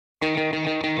From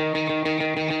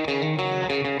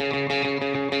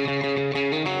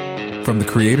the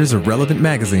creators of Relevant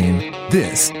Magazine,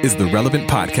 this is the Relevant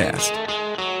Podcast.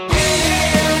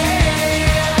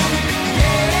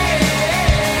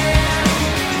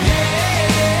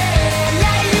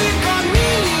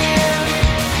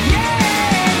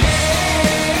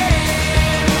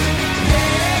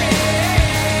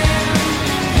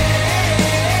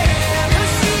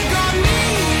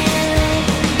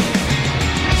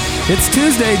 It's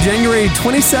Tuesday, January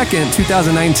 22nd,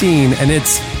 2019, and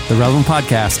it's the Relevant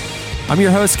Podcast. I'm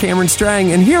your host, Cameron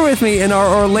Strang, and here with me in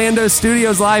our Orlando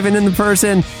studios, live and in the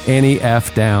person, Annie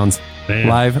F. Downs. Man.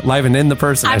 Live and in the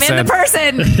person. I'm in the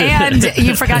person, and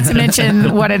you forgot to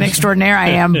mention what an extraordinaire I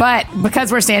am, but because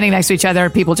we're standing next to each other,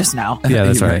 people just know. Yeah,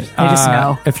 that's right. They just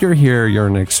know. If you're here, you're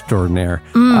an extraordinaire.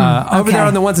 Over there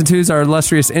on the ones and twos, our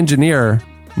illustrious engineer,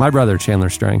 my brother, Chandler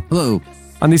Strang. Hello.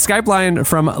 On the Skype line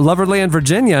from Loverland,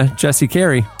 Virginia, Jesse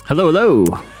Carey. Hello.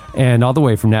 And all the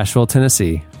way from Nashville,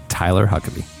 Tennessee, Tyler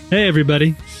Huckabee. Hey,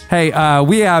 everybody. Hey,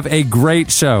 we have a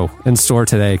great show in store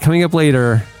today. Coming up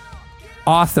later,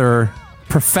 author,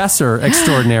 professor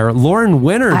extraordinaire, Lauren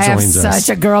Winner joins us. I have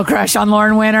such a girl crush on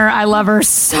Lauren Winner. I love her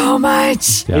so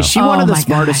much. Yeah. Is she one of the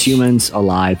smartest humans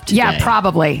alive today? Yeah,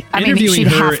 probably. Interviewing she'd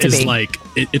her have to is be. like,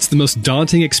 it's the most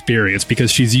daunting experience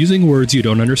because she's using words you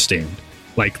don't understand.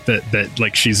 Like that,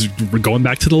 like she's going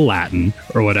back to the Latin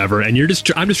or whatever, and I'm just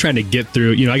trying to get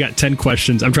through. I got 10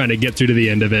 questions. I'm trying to get through to the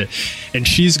end of it, and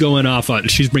she's going off on.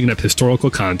 She's bringing up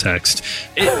historical context.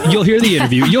 You'll hear the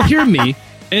interview. You'll hear me,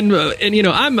 and I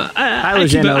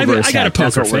got a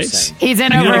poker face. He's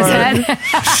in over his head.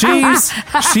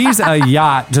 She's a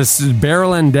yacht just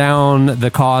barreling down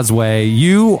the causeway.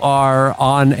 You are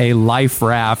on a life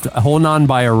raft, holding on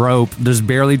by a rope, just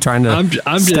barely trying to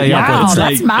stay up. Wow,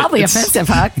 that's mildly offensive,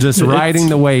 Huck. Just riding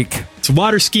the wake. It's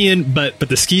water skiing, but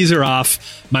the skis are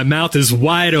off. My mouth is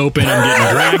wide open. I'm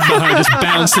getting dragged behind, just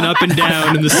bouncing up and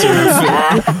down in the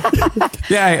surf.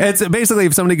 Yeah, it's basically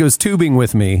if somebody goes tubing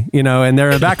with me, and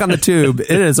they're back on the tube,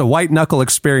 it is a white knuckle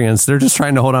experience. They're just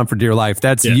trying to hold on for dear life.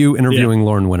 That's you interviewing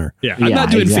Lauren Winner. Yeah, I'm not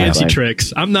doing fancy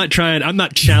tricks. I'm not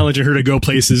challenging her to go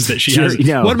places that she has.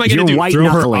 What am I going to do? White Throw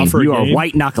knuckling. her off her You game? are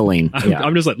white knuckling.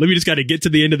 I'm just like, we just got to get to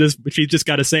the end of this. She's just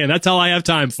got to say, and that's all I have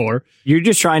time for. You're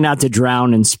just trying not to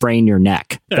drown and sprain your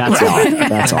neck. That's all.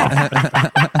 That's all.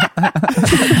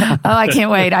 Oh, I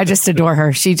can't wait. I just adore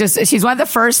her. She's one of the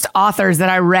first authors that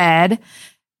I read.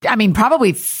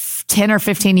 Probably 10 or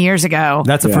 15 years ago.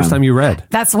 That's the first time you read.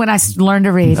 That's when I learned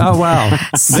to read. Oh, wow.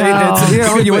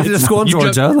 You went to school in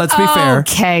Georgia. Let's be fair.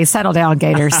 Okay, settle down,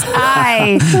 Gators.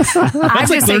 I'm That's like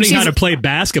just learning how to play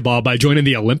basketball by joining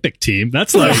the Olympic team.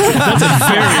 That's a very...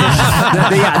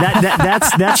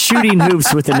 that's shooting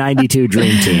hoops with the 92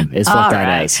 Dream Team is what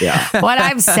that is. Yeah. What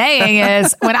I'm saying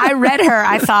is when I read her,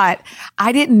 I thought,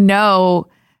 I didn't know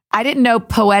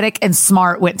poetic and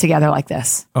smart went together like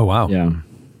this. Oh, wow. Yeah.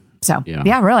 So,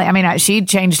 yeah, really. She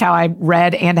changed how I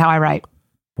read and how I write.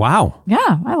 Wow.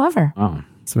 Yeah, I love her. Oh.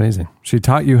 It's amazing. She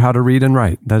taught you how to read and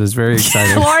write. That is very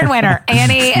exciting. Lauren Winner,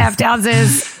 Annie F.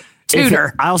 Downs'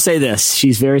 tutor. I'll say this.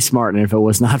 She's very smart, and if it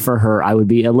was not for her, I would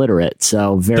be illiterate.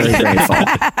 So very grateful.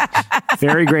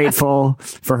 Very grateful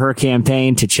for her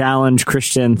campaign to challenge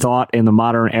Christian thought in the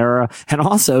modern era, and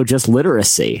also just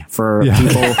literacy for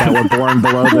people that were born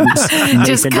below the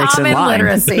just Nathan Dixon common line.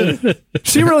 literacy.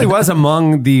 She really was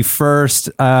among the first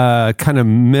kind of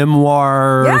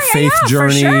memoir, faith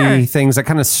journey things that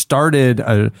kind of started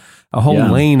a whole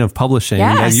lane of publishing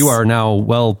that you are now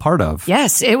well part of.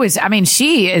 Yes, it was.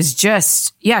 She is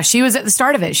just, she was at the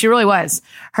start of it. She really was.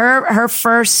 Her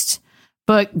first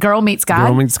book, Girl Meets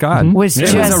God. Was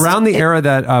it was around the era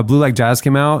that Blue Like Jazz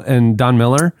came out and Don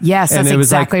Miller. Yes, that's and it was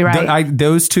exactly right.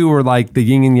 Those two were like the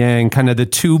yin and yang, kind of the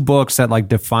two books that like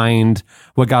defined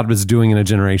what God was doing in a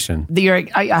generation. You're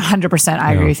 100%.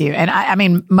 I agree with you. And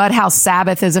Mudhouse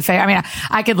Sabbath is a favorite.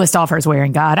 I could list all of hers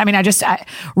wearing God.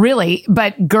 Really,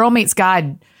 but Girl Meets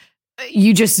God,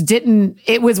 you just didn't.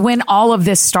 It was when all of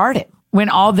this started, when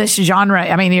all this genre.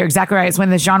 You're exactly right. It's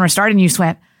when this genre started, and you just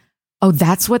went, oh,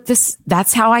 that's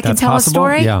how I can tell possible?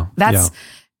 a story. Yeah.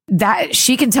 That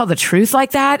she can tell the truth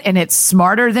like that. And it's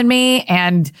smarter than me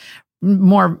and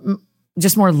more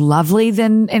lovely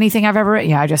than anything I've ever written.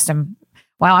 Yeah. I just am.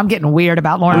 Wow, I'm getting weird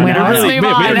about Lauren Winner. Let's move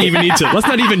on. We don't even need to. Let's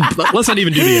not even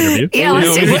do the interview. Yeah, we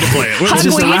need to play it. Will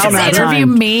you just interview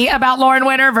me about Lauren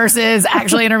Winner versus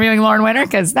actually interviewing Lauren Winner?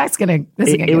 Because this is gonna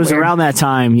get It was weird. around that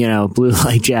time, Blue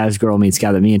Like Jazz, Girl Meets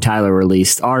God, that me and Tyler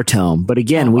released our tome. But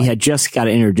again, we had just got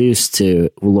introduced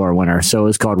to Lauren Winner, so it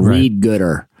was called Read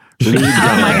Gooder.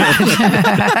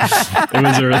 It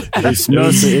was It's an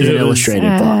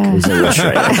illustrated book. It was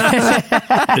illustrated.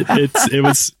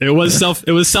 It was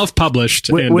self-published.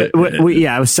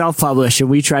 It was self-published, and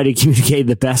we tried to communicate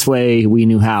the best way we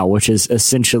knew how, which is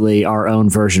essentially our own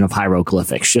version of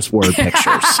hieroglyphics, just word pictures.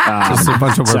 Just a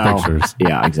bunch of word pictures.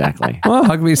 Yeah, exactly. Well,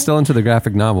 Huckabee still into the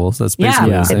graphic novels. That's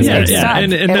basically the same thing. Yeah.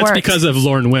 And that's works. because of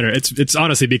Lauren Winner. It's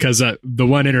honestly because the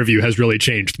one interview has really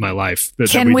changed my life.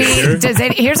 Can we?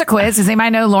 Here's a quiz. Does anybody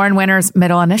know Lauren Winner's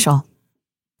middle initial?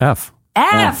 F.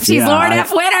 She's Lauren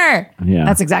F. Winner. Yeah.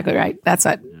 That's exactly right. That's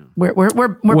what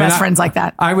we're best friends like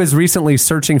that. I was recently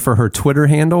searching for her Twitter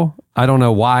handle. I don't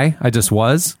know why. I just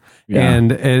was. Yeah.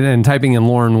 And typing in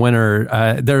Lauren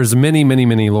Winner, there's many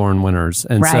Lauren Winners.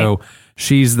 And so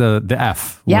she's the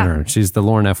F winner. She's the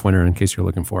Lauren F. Winner, in case you're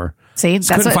looking for her. See,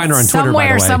 Just couldn't find her on Twitter, by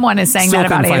the way. Someone is saying Still that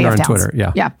about couldn't find her on AF Towns. Twitter.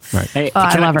 Yeah. Right. Hey,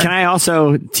 I love her. Can I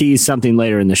also tease something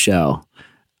later in the show?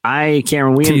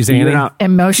 Cameron, Tease Annie?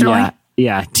 Emotionally?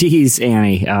 Yeah, tease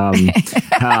Annie.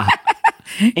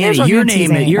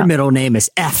 Annie, your middle name is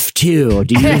F2.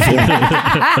 Do you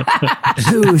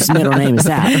whose middle name is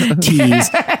that? Tease.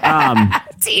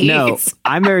 Tease. No,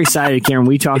 I'm very excited, Karen.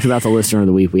 We talked about the listener of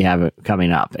the week we have it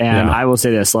coming up. And I will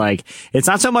say this, it's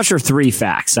not so much her 3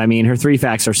 facts. I mean, her 3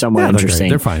 facts are somewhat interesting.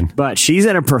 They're fine. But she's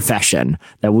in a profession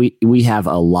that we have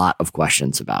a lot of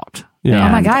questions about. Yeah.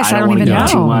 Oh my gosh, I don't wanna even give know.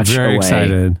 too much Very away.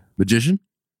 excited. Magician?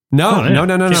 No.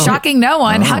 Shocking no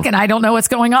one. Huck and I don't know what's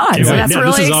going on. So that's really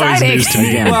this is always exciting. news to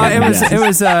me.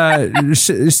 Well,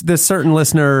 this certain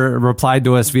listener replied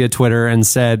to us via Twitter and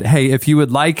said, "Hey, if you would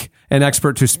like an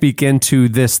expert to speak into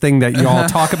this thing that you all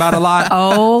talk about a lot,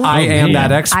 I am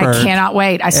that expert." I cannot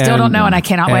wait. I still don't know, and I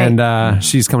cannot wait. And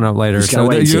she's coming up later, Just so gotta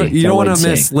wait and see. you don't Gotta want wait to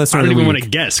and miss see. listener I of don't the even want week. to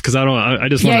guess because I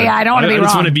just want I don't wanna be I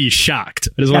just want to wrong. be shocked.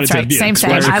 I just want That's it to right. be Same.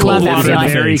 explained. I love that It's a feeling.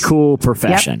 very cool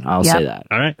profession. I'll say that.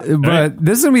 All right. But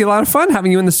this is gonna be a lot of fun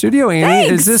having you in the studio, Annie.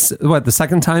 Thanks. Is this the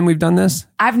second time we've done this?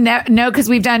 I've no, because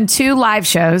we've done 2 live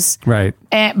shows, Right,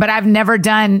 but I've never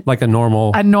done like a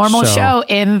normal show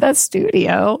in the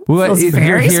studio. Well, Feels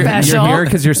very special. You're here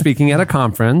because you're speaking at a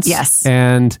conference. Yes.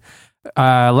 And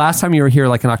last time you were here,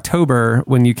 like in October,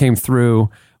 when you came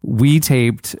through, we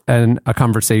taped a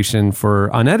conversation for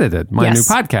Unedited, my new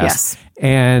podcast. Yes.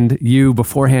 And you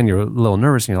beforehand, you're a little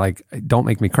nervous and you're like, don't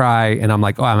make me cry. And I'm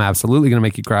like, oh, I'm absolutely going to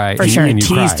make you cry. For sure. And you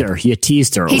teased cried. her. You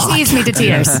teased her. He teased me to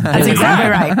tears. That's exactly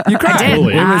right. You cried. I did.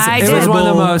 Bully. It was one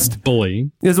of the most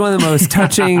bullying. It was one of the most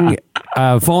touching,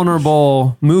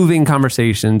 vulnerable, moving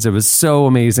conversations. It was so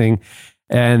amazing.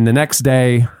 And the next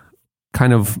day,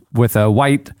 kind of with a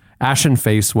white, ashen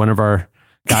face, one of our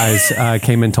guys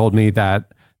came and told me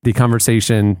that the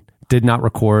conversation did not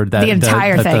record, that The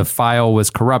entire that thing. the file was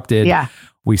corrupted. Yeah.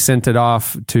 We sent it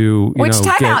off to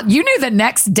Time out. You knew the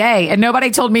next day, and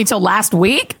nobody told me till last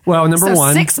week. Well, number So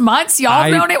one, 6 months, y'all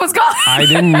have known it was gone. I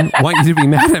didn't want you to be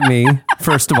mad at me,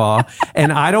 first of all.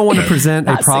 And I don't want to present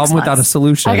a Not 6 problem without a months.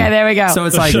 solution. Okay, there we go. So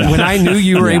it's like when I knew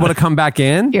you were able to come back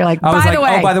in, You're like, I was by like, the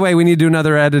way- oh, by the way, we need to do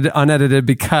another unedited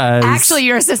because Actually,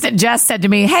 your assistant Jess said to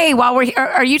me, "Hey, while we're here,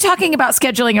 are you talking about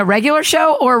scheduling a regular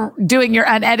show or doing your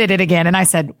unedited again?" And I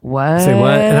said, "What?" Say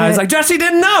what? And I was like, Jesse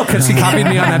didn't know because she copied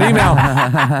me on that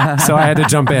email. So I had to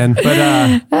jump in.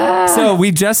 But so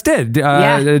we just did.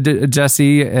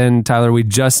 Jesse and Tyler, we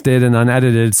just did an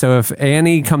unedited. So if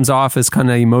Annie comes off as kind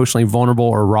of emotionally vulnerable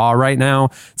or raw right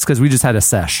now, it's because we just had a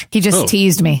sesh. He just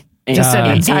teased me. Just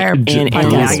an entire And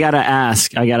podcast.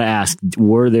 I gotta ask,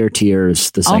 were there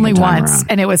tears the second Only time once, around?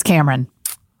 and it was Cameron.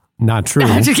 Not true,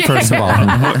 just kidding. first of all.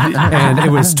 And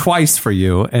it was twice for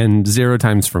you and 0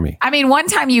 times for me. I mean, one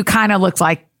time you kind of looked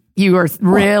like you were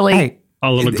really. Hey, A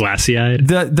little glassy eyed.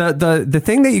 the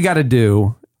thing that you got to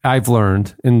do, I've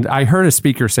learned, and I heard a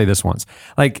speaker say this once,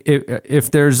 like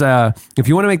if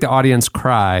you want to make the audience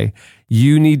cry,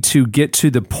 you need to get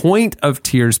to the point of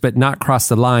tears, but not cross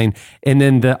the line. And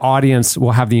then the audience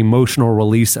will have the emotional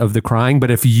release of the crying.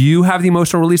 But if you have the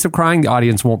emotional release of crying, the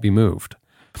audience won't be moved.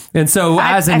 And so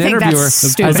as an think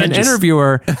that's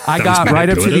interviewer, I got right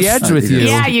up to the edge with you.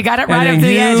 Yeah, you got it right And up to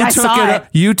the then edge. I saw it.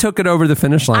 You took it over the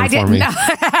finish line I for didn't. me.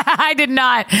 I did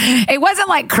not. It wasn't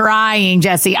like crying,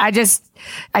 Jesse. I just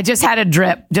had a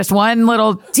drip, just one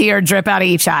little tear drip out of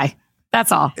each eye.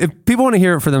 That's all. If people want to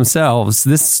hear it for themselves,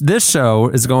 this show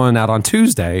is going out on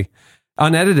Tuesday.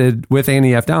 Unedited with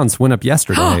Annie F. Downs went up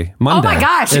yesterday, Monday. Oh my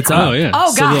gosh. It's up. Oh, yeah.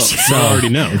 Oh, gosh. So we'll already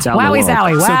know. It's out in the Wowie world.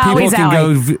 zowie. So Wowie people can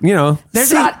zowie. go,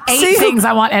 There's about 8 things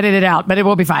I want edited out, but it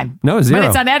will be fine. No, 0. But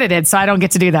it's unedited, so I don't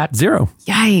get to do that. 0.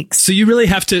 Yikes. So you really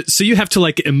have to. So you have to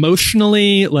like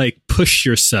emotionally like push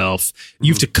yourself.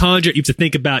 You have to conjure. You have to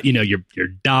think about your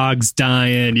dog's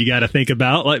dying. You got to think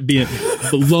about like being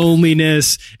the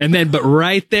loneliness, and then but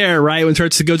right there, right when it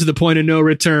starts to go to the point of no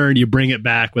return, you bring it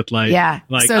back with like so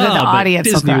that the audience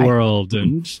will Disney cry. World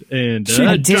and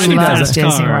I do driving love fast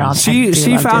Disney World. cars. She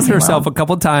love found Disney herself World. a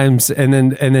couple times, and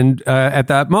then at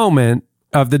that moment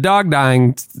of the dog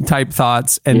dying type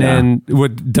thoughts, and then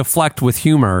would deflect with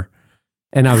humor.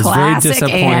 And I was Classic very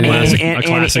disappointed. Annie. A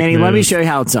classic Annie, let me move. show you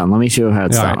how it's done. Let me show you how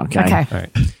it's All done. right. Okay. Okay. All right.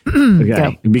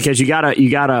 Okay. Because you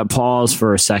gotta pause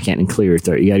for a second and clear your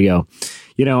throat. You gotta go.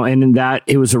 And in that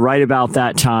it was right about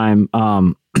that time.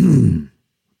 I'm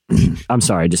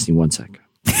sorry, I just need 1 second.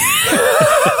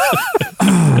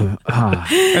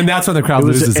 And that's when the crowd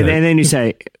loses And it. then you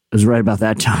say, it was right about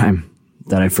that time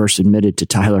that I first admitted to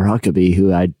Tyler Huckabee,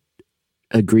 who I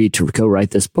agreed to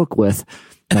co-write this book with,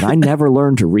 that I never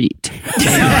learned to read.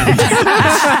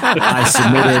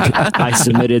 I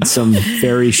submitted some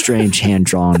very strange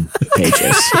hand-drawn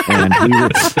pages, and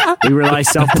we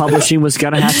realized self-publishing was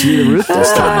going to have to be the route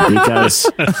this time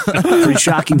because pretty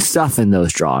shocking stuff in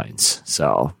those drawings.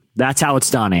 So that's how it's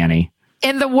done, Annie.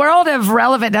 In the world of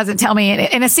Relevant Doesn't Tell Me,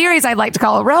 in a series I'd like to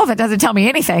call it Relevant Doesn't Tell Me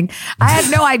Anything, I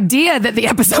had no idea that the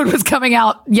episode was coming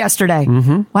out yesterday.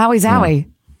 Wowie zowie.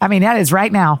 I mean, that is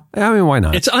right now. I mean, why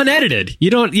not? It's unedited.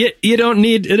 You don't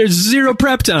need. There's 0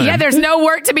 prep time. Yeah, there's no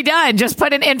work to be done. Just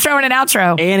put an intro and an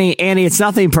outro. Annie, it's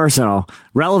nothing personal.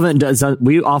 Relevant doesn't.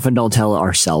 We often don't tell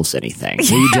ourselves anything.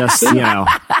 We just,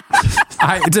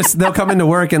 they'll come into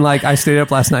work and like, I stayed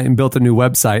up last night and built a new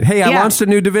website. Hey, I launched a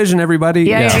new division, everybody.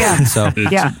 Yeah. So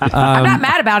Yeah. I'm not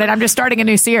mad about it. I'm just starting a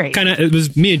new series. Kind of, it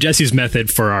was me and Jesse's method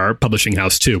for our publishing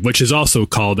house too, which is also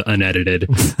called unedited.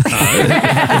 because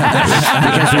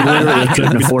we literally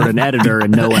couldn't afford an editor,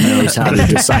 and no one knows how to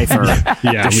decipher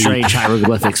the strange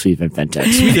hieroglyphics we've invented.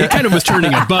 It kind of was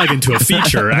turning a bug into a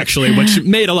feature, actually, which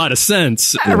made a lot of sense.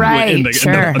 Right, in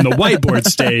the whiteboard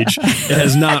stage, it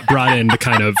has not brought in the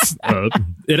kind of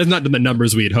it has not done the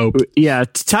numbers we'd hoped. Yeah,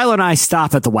 Tyler and I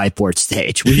stop at the whiteboard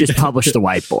stage. We just publish the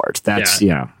whiteboard. That's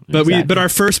But but our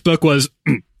first book was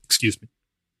excuse me.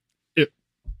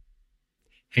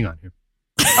 Hang on here.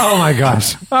 Oh my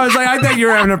gosh! I was like, I thought you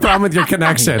were having a problem with your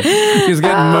connection. He's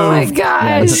getting Oh my moved.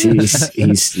 gosh.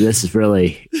 this is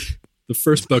really. The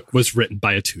first book was written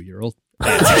by a 2-year-old.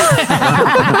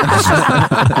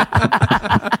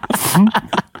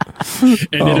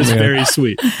 And it is very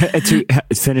sweet.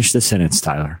 Finish the sentence,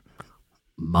 Tyler.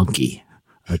 Monkey.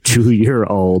 A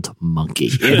 2-year-old monkey.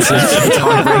 It's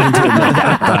hard for him to admit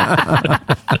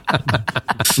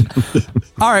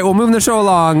that, All right, well, moving the show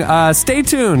along. Stay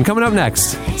tuned. Coming up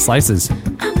next, Slices.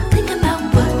 I'm thinking about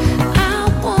what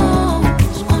I want.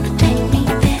 Just wanna take me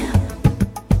there.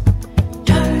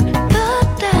 Turn the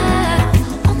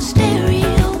dial on the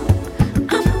stereo.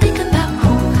 I'm thinking about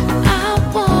who I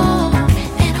want,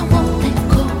 and I won't let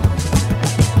go.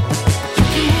 You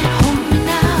can't hold me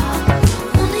now,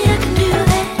 only I can do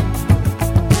that.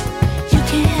 You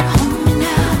can't hold me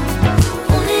now,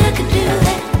 only I can do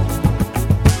that.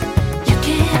 You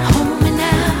can't hold me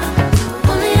now,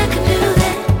 only I can do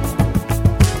that.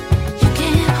 You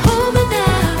can't hold me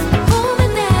now, hold me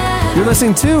now. You're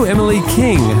listening to Emily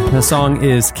King. The song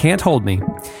is Can't Hold Me.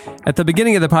 At the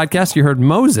beginning of the podcast, you heard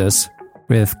Moses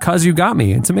with 'Cause You Got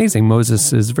Me. It's amazing.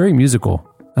 Moses is very musical.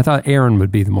 I thought Aaron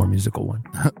would be the more musical one.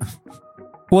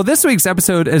 Well, this week's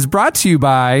episode is brought to you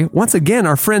by, once again,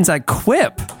 our friends at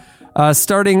Quip.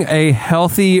 Starting a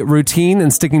healthy routine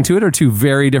and sticking to it are two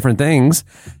very different things.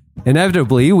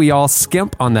 Inevitably, we all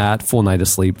skimp on that full night of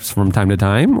sleep from time to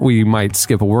time. We might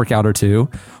skip a workout or two,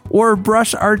 or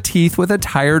brush our teeth with a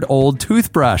tired old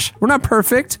toothbrush. We're not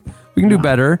perfect. We can do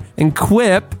better. And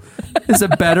Quip is a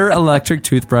better electric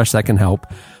toothbrush that can help.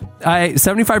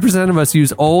 75% of us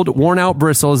use old, worn-out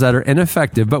bristles that are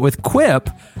ineffective, but with Quip,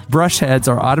 brush heads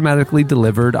are automatically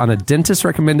delivered on a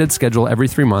dentist-recommended schedule every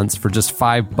 3 months for just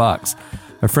 $5.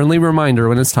 A friendly reminder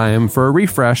when it's time for a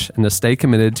refresh and to stay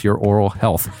committed to your oral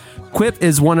health. Quip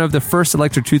is one of the first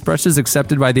electric toothbrushes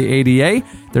accepted by the ADA.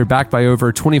 They're backed by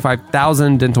over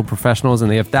 25,000 dental professionals,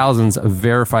 and they have thousands of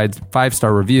verified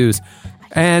 5-star reviews.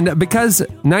 And because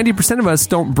 90% of us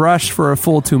don't brush for a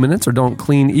full 2 minutes or don't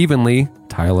clean evenly,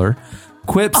 Tyler,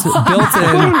 Quip's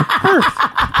built-in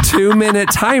 2-minute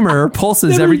timer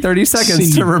pulses every 30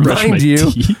 seconds to remind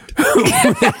you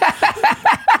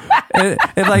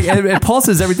it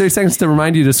pulses every 30 seconds to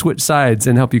remind you to switch sides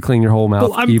and help you clean your whole mouth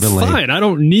Well, I'm evenly. fine. I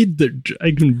don't need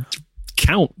I can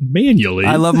count manually.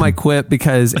 I love my Quip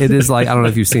because it is like, I don't know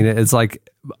if you've seen it. It's like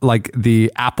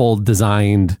the Apple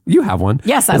designed. You have one.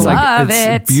 Yes, I It's love it's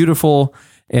it. beautiful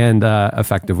and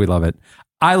effective. We love it.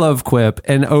 I love Quip,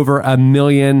 and over 1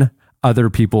 million other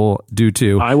people do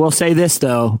too. I will say this,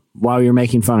 though, while you're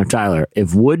making fun of Tyler,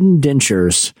 if wooden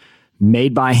dentures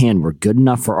made by hand were good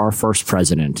enough for our first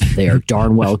president, they are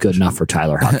darn well good enough for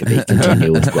Tyler Huckabee.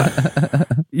 Continue with Quip.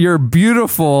 Your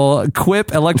beautiful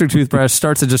Quip electric toothbrush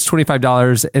starts at just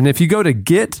 $25. And if you go to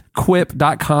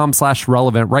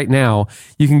getquip.com/relevant right now,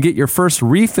 you can get your first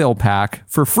refill pack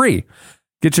for free.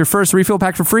 Get your first refill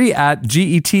pack for free at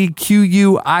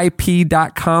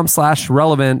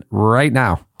getquip.com/relevant right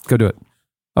now. Go do it.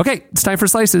 Okay, it's time for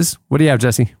slices. What do you have,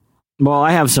 Jesse? Well,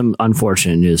 I have some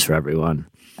unfortunate news for everyone.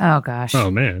 Oh gosh. Oh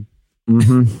man.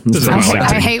 Mm-hmm. This is I how hate- like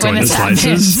to I hate go when into this slices.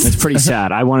 happens. It's pretty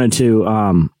sad. I wanted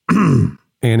to.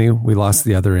 Annie, we lost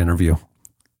the other interview.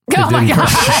 Oh my gosh.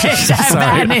 I have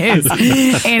Sorry. bad news.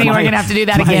 Annie, we're going to have to do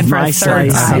that again for my a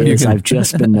third slice time. is I've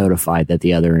just been notified that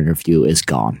the other interview is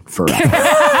gone forever.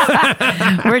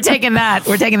 We're taking that.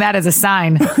 We're taking that as a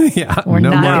sign. Yeah, We're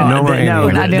not doing no more that. Annie.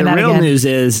 We're not doing the that real again. news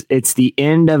is it's the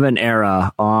end of an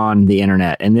era on the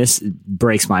internet, and this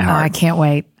breaks my Oh, heart. I can't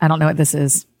wait. I don't know what this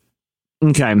is.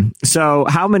 Okay, so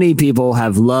how many people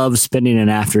have loved spending an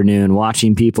afternoon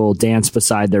watching people dance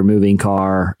beside their moving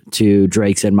car to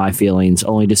Drake's "In My Feelings,"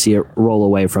 only to see it roll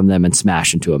away from them and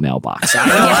smash into a mailbox? Same.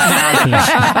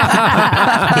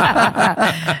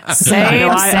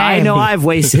 I know I've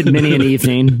wasted many an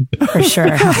evening, for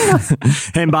sure.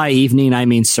 and by evening I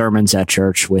mean sermons at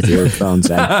church with earphones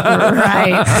in.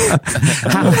 Right.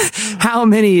 How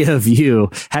many of you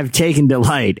have taken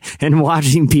delight in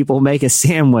watching people make a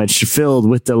sandwich filled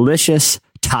with delicious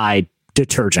Tide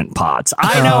detergent pods?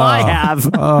 I know I have.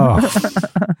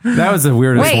 That was the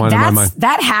weirdest Wait, one in my mind.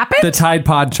 that happened? The Tide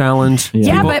Pod Challenge.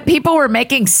 yeah, but people were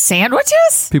making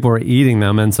sandwiches? People were eating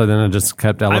them, and so then it just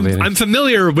kept elevating. I'm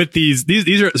familiar with these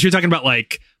are. So you're talking about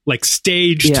like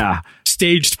staged How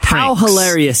pranks.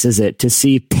 hilarious is it to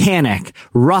see panic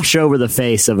rush over the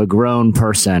face of a grown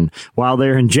person while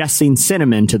they're ingesting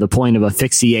cinnamon to the point of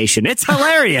asphyxiation? It's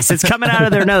hilarious. It's coming out of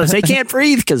their nose. They can't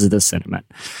breathe because of the cinnamon.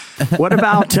 What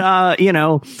about,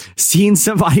 seeing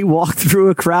somebody walk through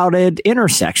a crowded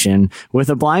intersection with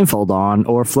a blindfold on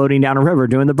or floating down a river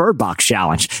doing the Bird Box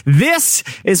challenge? This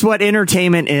is what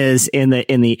entertainment is in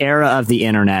the era of the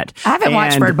internet. I haven't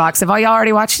watched And- Bird Box. Have all y'all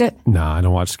already watched it? No, I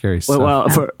don't watch scary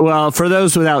stuff. For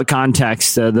those without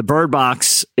context, the Bird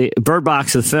Box of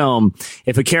the film,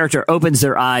 if a character opens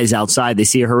their eyes outside, they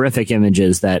see horrific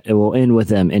images that it will end with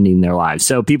them ending their lives.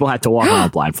 So people have to walk around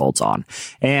with blindfolds on.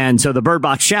 And so the Bird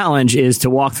Box challenge is to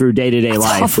walk through day-to-day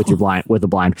life with a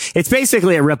blind. It's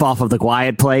basically a ripoff of The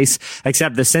Quiet Place,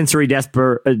 except the sensory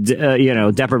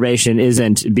deprivation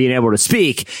isn't being able to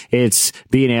speak, it's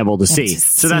being able to see.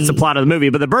 So that's the plot of the movie.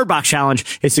 But the Bird Box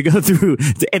challenge is to go through,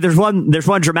 there's one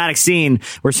dramatic scene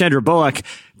where Sandra Bullock,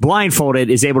 blindfolded,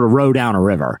 is able to row down a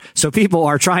river. So people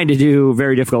are trying to do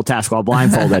very difficult tasks while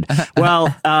blindfolded.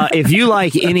 Well, if you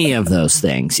like any of those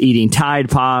things, eating Tide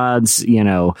Pods,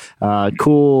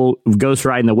 cool ghost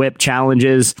riding the whip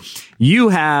challenges, you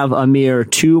have a mere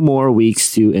 2 more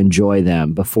weeks to enjoy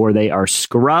them before they are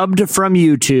scrubbed from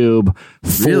YouTube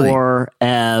forever.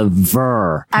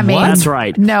 I mean, that's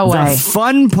right. no way. The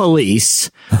fun police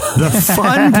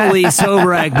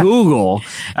over at Google,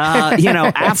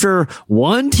 after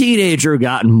one teenager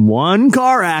got in one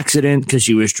car accident because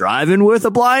she was driving with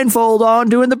a blindfold on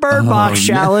doing the Bird Box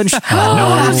challenge. No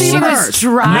one was She even was hurt.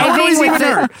 driving No one was with even it.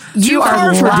 hurt. You 2 are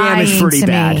cars were damaged lying pretty to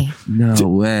bad. me. No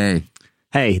way.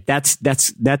 Hey, that's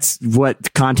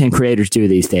what content creators do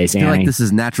these days, I feel Annie. like this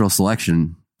is natural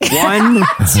selection. One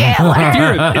Chandler.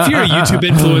 If you're a YouTube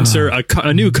influencer,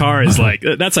 a new car is like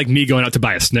that's like me going out to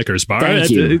buy a Snickers bar. Thank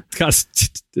you. It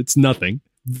costs it's nothing.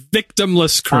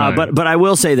 Victimless crime. but I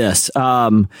will say this.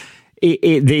 The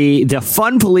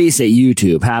fun police at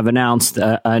YouTube have announced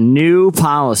a new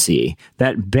policy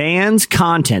that bans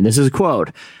content. This is a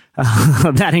quote.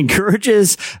 That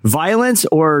encourages violence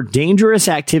or dangerous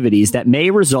activities that may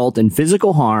result in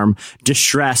physical harm,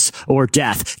 distress, or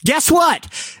death. Guess what?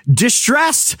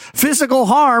 Distress, physical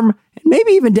harm, and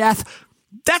maybe even death.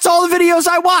 That's all the videos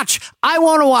I watch. I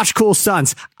want to watch cool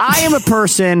stunts. I am a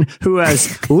person who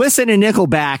has listened to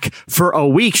Nickelback for a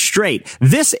week straight.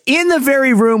 This in the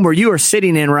very room where you are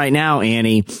sitting in right now,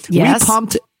 Annie. Yes. We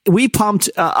pumped we pumped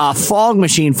a fog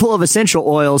machine full of essential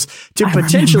oils to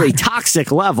potentially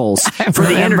toxic levels for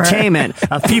the entertainment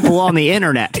of people on the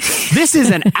internet. This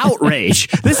is an outrage.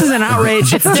 This is an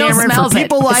outrage, Cameron, for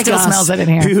people like us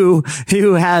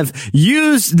who have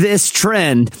used this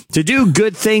trend to do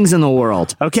good things in the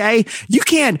world. Okay, you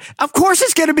can't. Of course,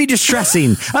 it's going to be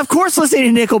distressing. Of course,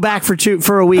 listening to Nickelback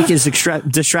for a week is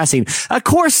distressing. Of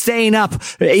course, staying up,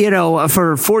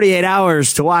 for 48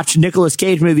 hours to watch Nicolas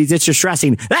Cage movies, it's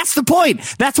distressing. That's the point.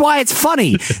 That's why it's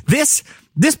funny. This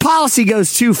policy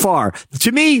goes too far.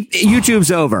 To me,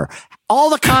 YouTube's over. All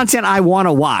the content I want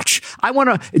to watch,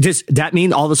 does that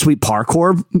mean all the sweet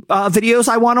parkour videos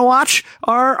I want to watch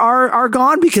are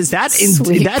gone? Because that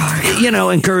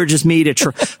encourages me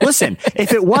to listen.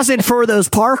 If it wasn't for those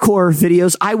parkour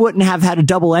videos, I wouldn't have had a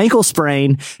double ankle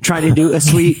sprain trying to do a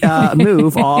sweet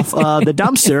move off the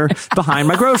dumpster behind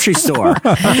my grocery store.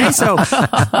 Okay, so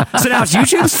now it's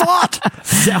YouTube's fault.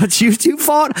 Now it's YouTube's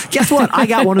fault. Guess what? I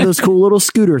got one of those cool little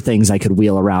scooter things I could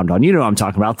wheel around on. You know what I'm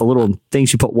talking about? The little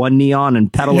things you put one knee on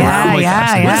and pedal around.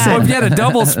 Listen, if you had a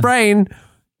double sprain,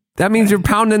 that means you're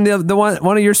pounding the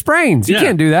one of your sprains. You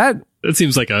can't do that. It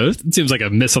seems like a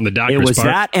miss on the doctor's part. It was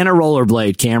that and a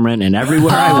rollerblade, Cameron, and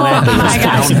everywhere I went, it was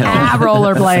downhill.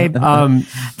 A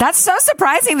rollerblade. That's so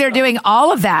surprising. They're doing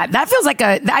all of that.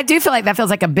 I do feel like that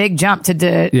feels like a big jump to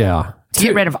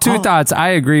get rid of two thoughts. I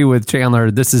agree with Chandler.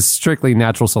 This is strictly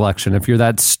natural selection. If you're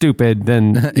that stupid,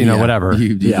 then whatever.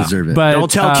 You deserve it. But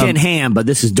don't tell Ken Ham, but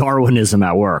this is Darwinism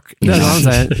at work. That's what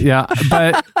I'm saying. Yeah.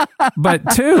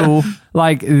 But two,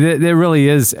 there really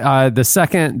is the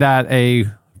second that a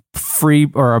free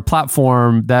or a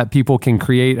platform that people can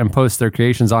create and post their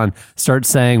creations on starts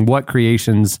saying what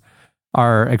creations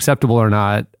are acceptable or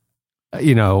not,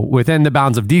 within the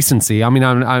bounds of decency. I mean,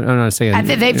 I'm not saying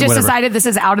they've just decided this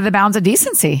is out of the bounds of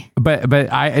decency. But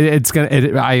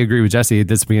I agree with Jesse.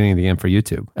 This is the beginning of the end for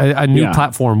YouTube. A new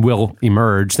platform will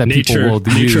emerge that people will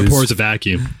use. Nature pours a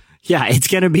vacuum. Yeah, it's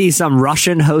going to be some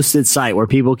Russian hosted site where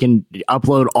people can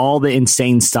upload all the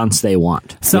insane stunts they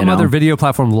want. Some other video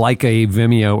platform like a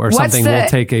Vimeo or something will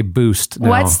take a boost now.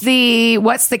 What's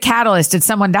the catalyst? Did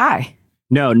someone die?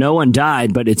 No one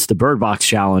died, but it's the Bird Box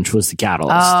Challenge was the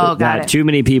catalyst. Oh, got it. Too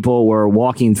many people were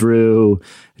walking through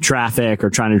traffic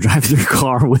or trying to drive their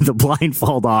car with a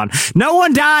blindfold on. No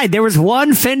one died. There was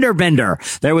one fender bender.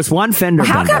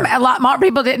 How come a lot more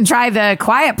people didn't try the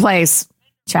Quiet Place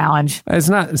challenge? It's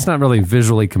not really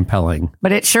visually compelling,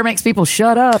 but it sure makes people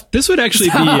shut up. This would actually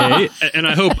be and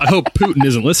I hope Putin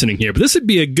isn't listening here, but this would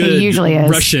be a good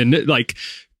Russian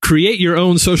create your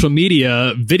own social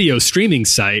media video streaming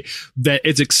site that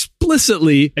is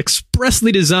expressly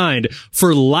designed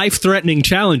for life-threatening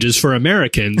challenges for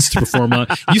Americans to perform on.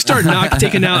 You start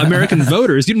taking out American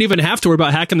voters, you don't even have to worry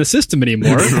about hacking the system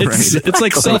anymore. It's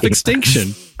like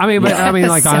self-extinction.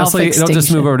 Honestly, it'll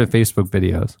just move over to Facebook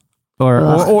videos.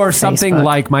 Or something Facebook.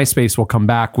 Like MySpace will come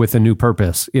back with a new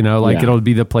purpose. It'll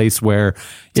be the place where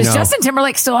Does Justin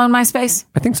Timberlake still own MySpace?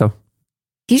 I think so.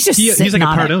 He's like a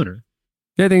part owner.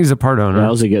 Yeah, I think he's a part owner. That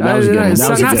was a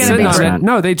good.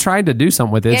 No, they tried to do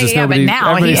something with it. But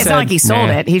now it's not like he sold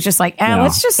it. He's just like,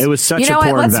 let's just. It was such a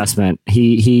poor investment.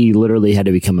 He literally had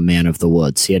to become a man of the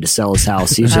woods. He had to sell his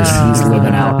house. He's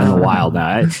living out in the wild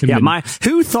now.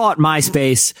 Who thought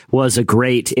MySpace was a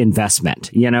great investment?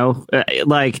 They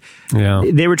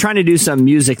were trying to do some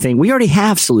music thing. We already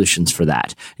have solutions for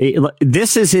that.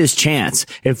 This is his chance.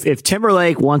 If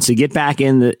Timberlake wants to get back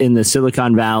in the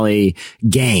Silicon Valley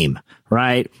game.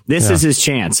 Right. This is his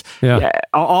chance. Yeah.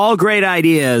 All great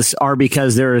ideas are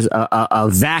because there's a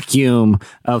vacuum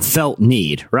of felt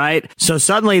need. Right. So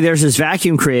suddenly there's this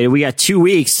vacuum created. We got 2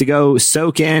 weeks to go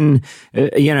soak in,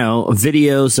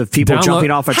 videos of people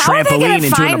jumping off a trampoline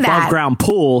into an above ground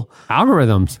pool.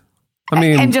 Algorithms. I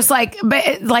mean, and just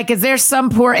is there some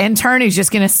poor intern who's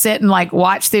just going to sit and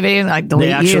watch the video and delete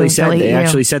They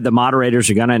actually said the moderators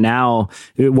are going to now.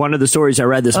 One of the stories I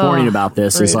read this morning about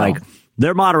this is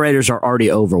their moderators are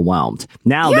already overwhelmed.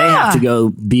 Now they have to go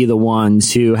be the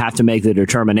ones who have to make the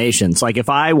determinations. Like if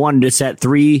I wanted to set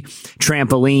 3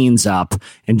 trampolines up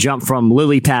and jump from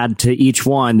lily pad to each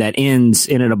one that ends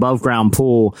in an above ground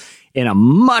pool in a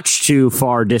much too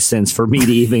far distance for me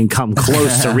to even come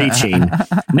close to reaching.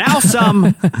 Now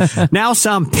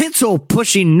some pencil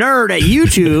pushing nerd at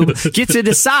YouTube gets to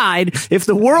decide if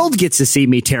the world gets to see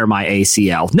me tear my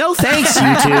ACL. No thanks,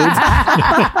 YouTube.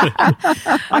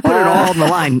 I put it all on the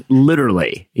line,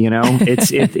 literally.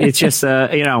 It's just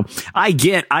I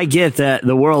get that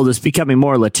the world is becoming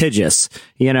more litigious,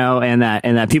 and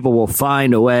that people will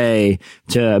find a way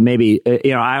to maybe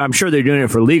I'm sure they're doing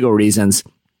it for legal reasons.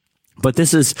 But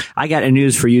I got a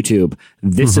news for YouTube.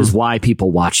 This is why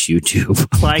people watch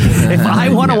YouTube. Like, if I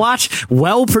want to watch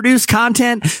well-produced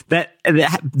content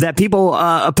that people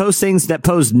post things that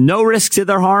pose no risk to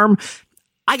their harm,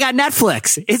 I got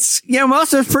Netflix. It's,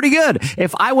 most of it's pretty good.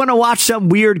 If I want to watch some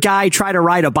weird guy try to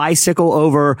ride a bicycle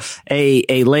over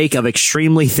a lake of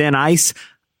extremely thin ice,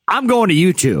 I'm going to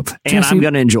YouTube and I'm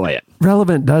going to enjoy it.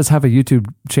 Relevant does have a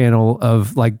YouTube channel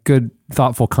of like good,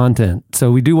 thoughtful content.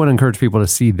 So we do want to encourage people to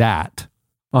see that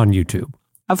on YouTube.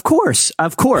 Of course.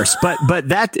 But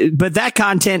that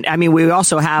content, I mean, we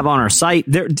also have on our site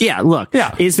there. Yeah. Look,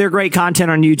 is there great content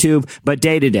on YouTube? But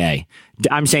day to day,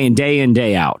 I'm saying day in,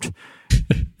 day out.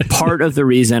 Part of the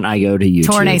reason I go to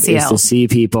YouTube is to see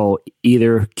people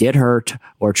either get hurt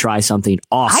or try something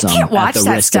awesome. I can't watch at the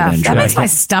that risk stuff. of injury. That makes my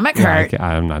stomach hurt.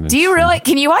 I'm not. Do you really?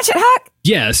 Can you watch it, Huck?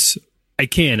 Yes, I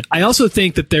can. I also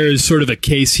think that there is sort of a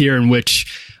case here in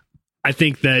which I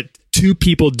think that two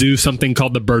people do something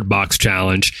called the Bird Box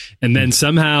Challenge, and then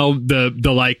somehow the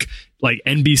like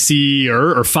NBC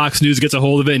or Fox News gets a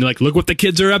hold of it and like, look what the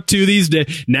kids are up to these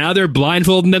days. Now they're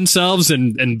blindfolding themselves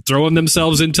and throwing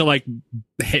themselves into like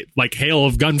hail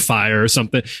of gunfire or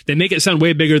something. They make it sound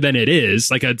way bigger than it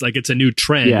is. Like it's a new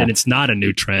trend, and it's not a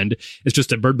new trend. It's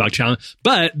just a Bird Box Challenge.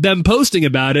 But them posting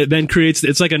about it then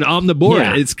it's like an omnibore.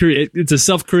 Yeah. It's a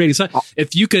self-creating site.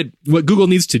 What Google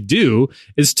needs to do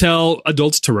is tell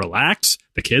adults to relax.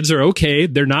 The kids are okay.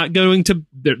 They're not going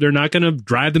to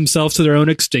drive themselves to their own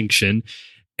extinction.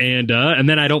 And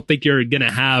then I don't think you're going to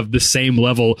have the same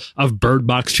level of Bird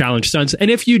Box Challenge stunts.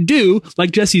 And if you do,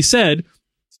 like Jesse said,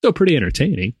 it's still pretty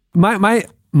entertaining. My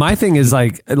thing is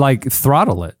like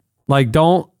throttle it. Like,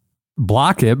 don't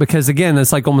block it, because again,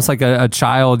 it's like almost like a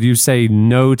child. You say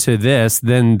no to this,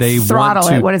 then they throttle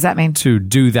want to, it. What does that mean? To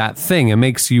do that thing. It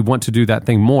makes you want to do that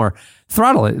thing more.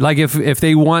 Throttle it. Like if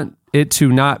they want it to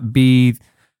not be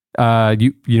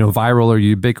viral or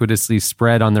ubiquitously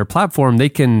spread on their platform, they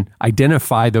can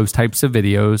identify those types of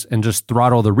videos and just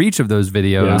throttle the reach of those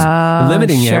videos,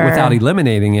 limiting it without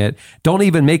eliminating it. Don't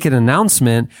even make an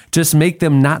announcement. Just make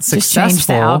them not successful. Just change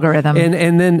the algorithm.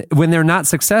 And then when they're not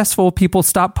successful, people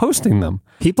stop posting them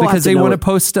because they want to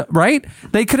post, right?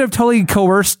 They could have totally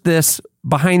coerced this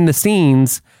behind the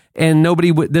scenes, and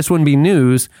this wouldn't be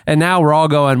news. And now we're all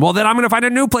going, well, then I'm going to find a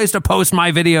new place to post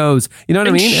my videos. You know what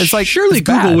I mean? It's like, surely it's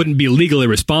Google bad. wouldn't be legally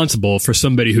responsible for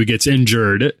somebody who gets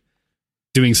injured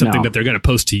doing something that they're going to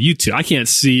post to YouTube. I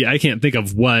can't think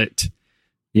of what.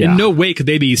 In no way could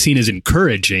they be seen as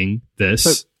encouraging this.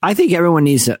 But I think everyone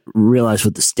needs to realize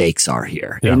what the stakes are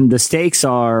here. Yeah. And the stakes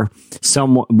are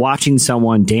watching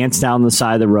someone dance down the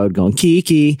side of the road going,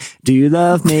 Kiki, do you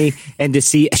love me? And to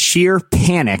see a sheer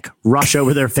panic rush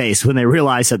over their face when they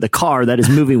realize that the car that is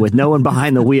moving with no one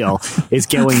behind the wheel is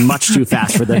going much too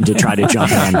fast for them to try to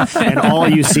jump in. And all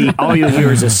you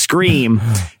hear is a scream,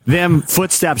 them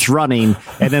footsteps running,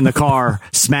 and then the car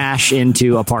smash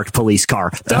into a parked police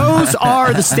car. Those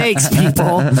are the stakes,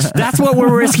 people. That's what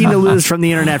we're risking to lose from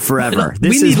the internet forever.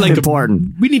 This is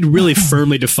important. We need really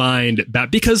firmly defined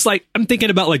that, because like I'm thinking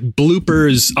about like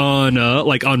bloopers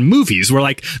on movies where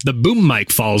like the boom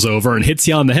mic falls over and hits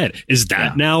you on the head. Is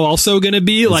that now also going to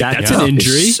be like that's an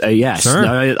injury? Yes. Sure.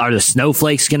 Are the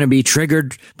snowflakes going to be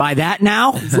triggered by that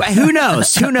now? Who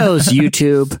knows? Who knows?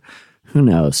 YouTube. Who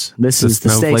knows? The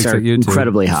stakes are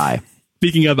incredibly high.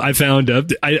 Speaking of, I found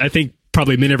I think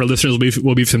probably many of our listeners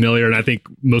will be familiar, and I think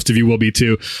most of you will be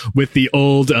too, with the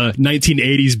old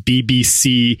 1980s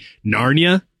BBC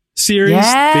Narnia series.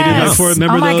 Yes. They did that for.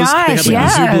 Remember those? Gosh, they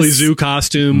had like the Zoobly Zoo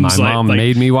costumes. My mom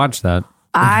made me watch that.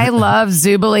 I love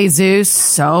Zoobly Zoo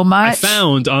so much. I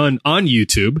found on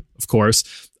YouTube, of course,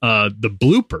 the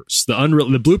bloopers.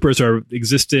 The bloopers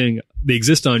they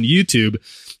exist on YouTube.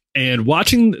 And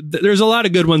watching, there's a lot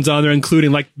of good ones on there,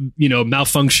 including like,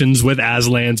 malfunctions with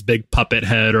Aslan's big puppet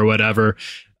head or whatever.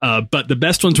 But the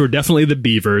best ones were definitely the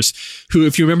beavers, who,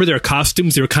 if you remember their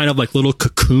costumes, they were kind of like little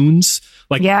cocoons.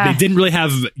 Like they didn't really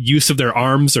have use of their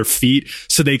arms or feet.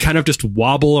 So they kind of just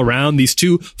wobble around, these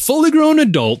two fully grown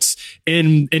adults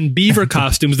in beaver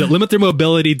costumes that limit their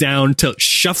mobility down to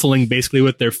shuffling basically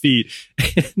with their feet.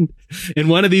 And in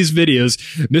one of these videos,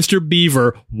 Mr.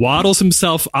 Beaver waddles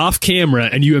himself off camera,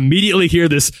 and you immediately hear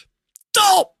this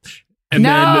stop. And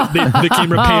then the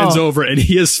camera pans over, and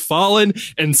he has fallen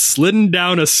and slidden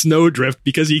down a snowdrift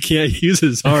because he can't use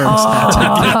his arms to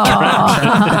get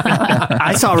traction.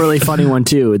 I saw a really funny one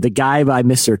too. The guy by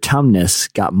Mr. Tumnus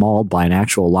got mauled by an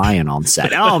actual lion on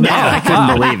set. Oh man, I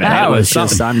couldn't believe it. That was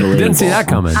just unbelievable. Didn't see that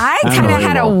coming. I kind of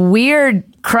had a weird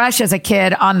crush as a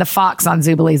kid on the fox on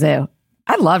Zoobly Zoo.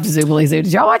 I loved Zoobly Zoo.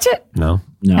 Did y'all watch it? No.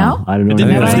 No? I don't know.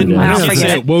 Didn't- Nobody? didn't- Wow, didn't forget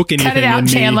get it. woke anything Cut it out, in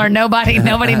me. Chandler. Nobody knew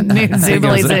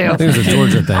Zoobly I think it was Zoo. a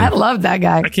Georgia thing. I love that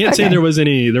guy. I can't say there was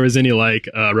any like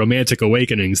romantic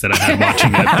awakenings that I had watching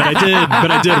it,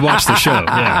 but I did watch the show.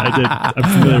 Yeah, I did.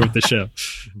 I'm familiar with the show.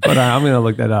 But I'm going to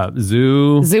look that up.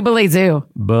 Zoobly Zoo.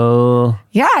 Bull.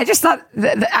 Yeah, I just thought,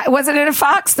 wasn't it a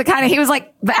Fox? The kind of, he was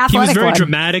like the athletic He was very one.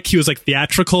 dramatic. He was like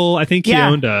theatrical. I think he Yeah.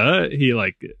 owned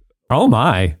Oh,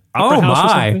 my. Opera Oh, House or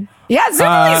my. something? Yeah,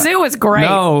 Zoobly Zoo was great.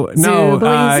 No,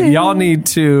 Zoobly Zoo. y'all need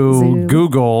to Zoo.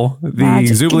 Google the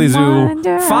Magic Zoobly and Zoo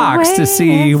wonder Fox to are see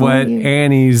waiting for what you.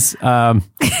 Annie's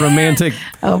romantic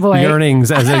Oh, boy.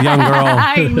 yearnings as a young girl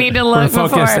I need to look were before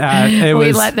focused at. It we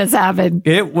was, let this happen.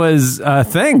 it was a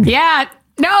thing. Yeah.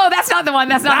 No, that's not the one.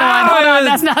 That's not the one. Hold on.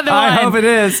 That's not the one. I hope it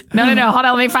is. No. Hold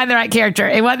on. Let me find the right character.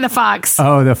 It wasn't the fox.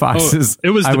 Oh, the Fox Oh, is. it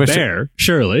was I the wish bear.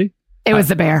 Surely, It was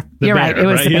the bear. the You're bear, right. It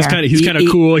was the bear. He's kind of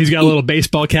cool. He's got a little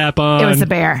baseball cap on. It was the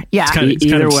bear. Yeah. It's kinda-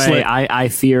 Either of way, slick. I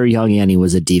fear young Annie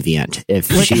was a deviant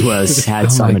if she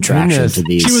had some my attraction goodness. to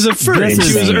these. She was a furry.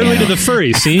 This She was is- early to the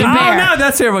furry scene. Oh, bear. no,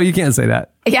 that's terrible. You can't say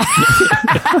that. Yeah.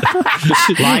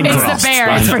 Line It's crossed, the bear.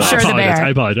 line It's for crossed. sure the bear. I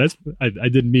apologize. I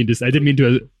didn't mean to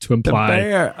The imply.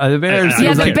 bear. The bear. I- seems I Yeah,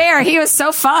 don't the care. bear. He was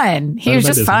so fun. He None was of my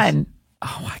just business. fun.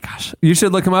 Oh my gosh! You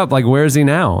should look him up. Like, where is he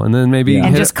now? And then maybe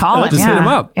And just call him. Just yeah. hit him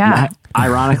up. Yeah.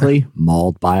 Ironically,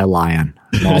 mauled by a lion.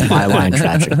 Mauled by a lion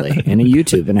tragically in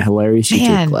a hilarious YouTube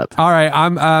Man. clip. All right,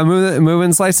 I'm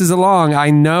moving slices along.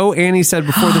 I know Annie said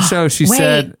before the show, she Wait.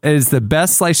 said is the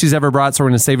best slice she's ever brought, so we're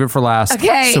going to save it for last.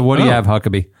 Okay. So what do you Oh. have,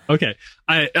 Huckabee? Okay,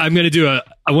 I'm going to do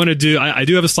I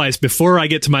do have a slice. Before I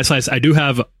get to my slice, I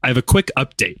have a quick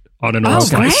update on an old Oh,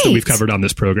 slice that great. we've covered on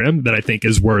this program that I think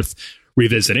is worth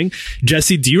revisiting.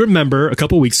 Jesse, do you remember a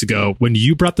couple weeks ago when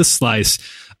you brought the slice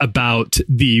about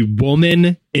the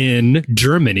woman in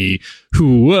Germany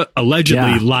who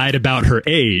allegedly Yeah. lied about her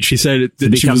age? She said To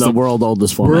that she become was the world's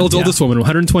oldest woman. world's oldest woman,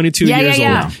 122 Yeah, years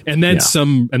yeah. old, and then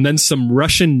Yeah. some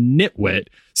Russian nitwit,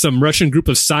 some Russian group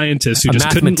of scientists who A just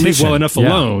couldn't leave well mathematician. enough Yeah.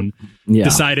 alone, Yeah.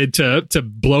 decided to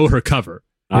blow her cover.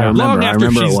 I remember. long I after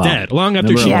remember she's it well. dead. Long after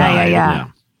Remember she it well. died. Yeah.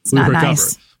 It's blew not her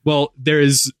nice. cover. Well, there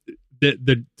is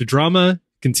the drama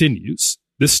continues.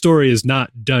 This story is not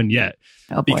done yet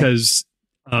Oh, boy. because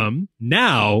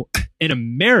now in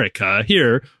America,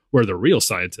 here where the real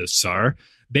scientists are,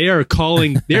 they are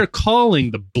calling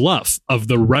the bluff of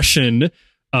the Russian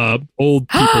old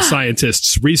people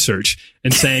scientists' research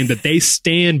and saying that they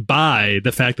stand by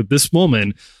the fact that this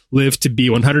woman lived to be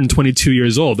 122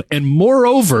 years old. And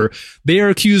moreover, they are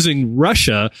accusing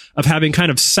Russia of having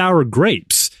kind of sour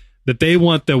grapes, that they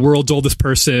want the world's oldest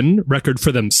person record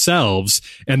for themselves.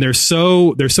 And they're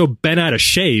so bent out of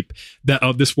shape that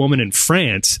this woman in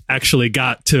France actually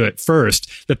got to it first,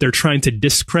 that they're trying to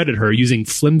discredit her using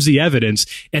flimsy evidence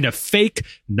and a fake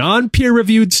non-peer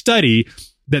reviewed study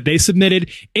that they submitted,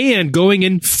 and going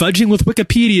and fudging with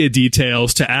Wikipedia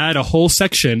details to add a whole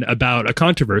section about a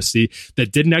controversy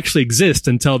that didn't actually exist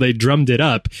until they drummed it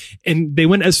up. And they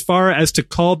went as far as to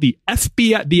call the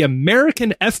FBI, the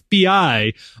American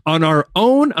FBI, on our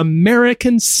own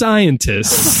American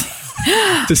scientists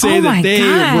to say Oh my that they were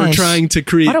gosh. trying to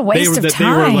create, What a waste of they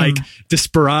were time. like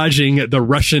disparaging the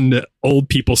Russian old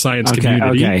people science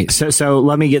community. Okay. So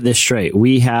let me get this straight.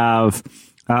 We have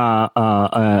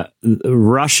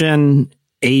Russian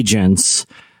agents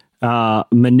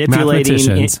manipulating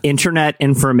Mathematicians. internet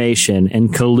information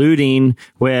and colluding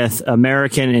with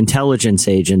American intelligence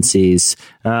agencies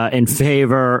in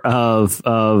favor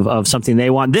of something they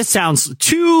want. This sounds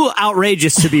too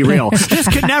outrageous to be real. This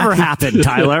could never happen,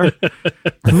 Tyler.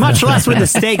 Much less with the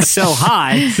stakes so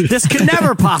high. This could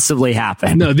never possibly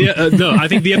happen. No, I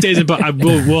think the update is.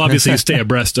 We'll obviously stay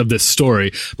abreast of this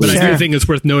story, but I Sure. do think it's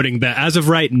worth noting that as of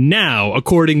right now,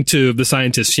 according to the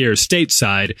scientists here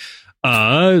stateside,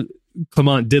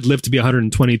 Clement did live to be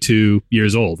 122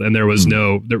 years old, and there was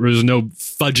no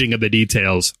fudging of the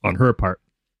details on her part.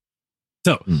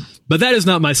 So, but that is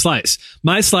not my slice.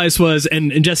 My slice was,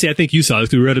 and Jesse, I think you saw this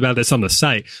because we wrote about this on the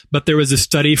site, but there was a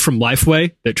study from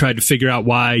Lifeway that tried to figure out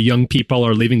why young people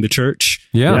are leaving the church.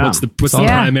 Yeah. What's the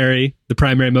Yeah.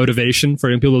 primary motivation for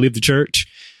young people to leave the church?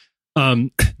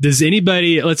 Does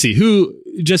anybody, let's see,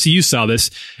 Jesse, you saw this.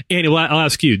 Annie, I'll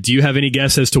ask you, do you have any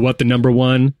guess as to what the number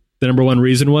one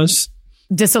reason was?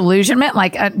 Disillusionment,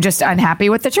 like just unhappy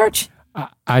with the church.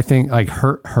 I think like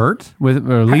hurt with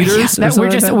or leaders. Yeah, or something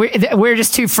like that? we're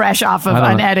just too fresh off of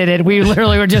unedited. We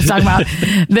literally were just talking about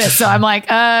this. So I'm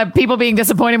like, people being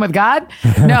disappointed with God.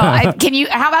 No,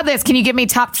 how about this? Can you give me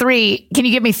top 3? Can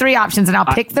you give me 3 options and I'll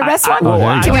pick the best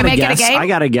one? Can we make it a game? I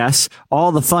gotta guess.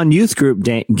 All the fun youth group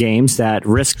games that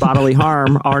risk bodily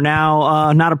harm are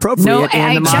now not appropriate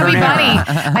in the Chubby modern era.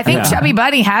 Bunny. I think Chubby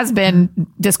Bunny has been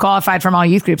disqualified from all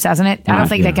youth groups, hasn't it? I don't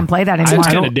think they can play that anymore. It's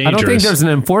kinda I don't think there's an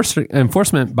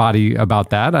enforcement body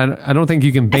about that. I don't think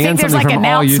you can ban something from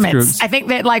all youth groups. I think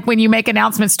that like when you make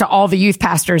announcements to all the youth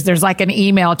pastors, there's like an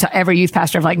email to every youth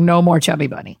pastor of like no more Chubby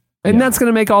Bunny. And that's going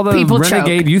to make all the People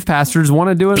renegade choke. youth pastors want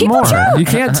to do it People more. choke. You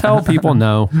can't tell people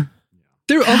no.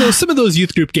 Although some of those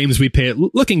youth group games we played,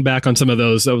 looking back on some of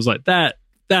those, I was like,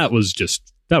 that was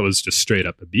just straight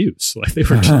up abuse. Like they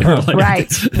were just, like,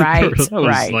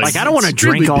 right. Like I don't want to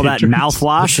drink all that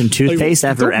mouthwash and toothpaste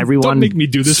after everyone. Don't make me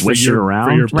do this for your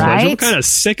pleasure. Right? What kind of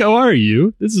sicko are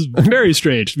you? This is very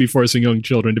strange to be forcing young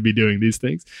children to be doing these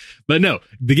things. But no,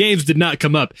 the games did not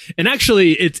come up. And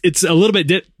actually, it's a little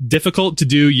bit difficult to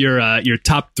do your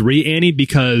top 3, Annie,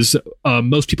 because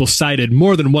most people cited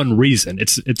more than one reason.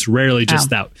 It's rarely just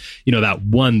that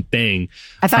one thing.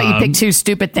 I thought you picked 2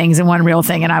 stupid things and 1 real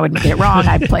thing, and I would get it wrong.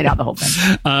 I played out the whole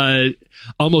thing.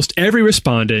 Almost every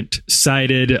respondent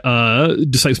cited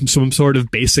just like some sort of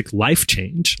basic life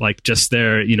change, like just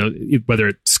their, whether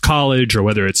it's college or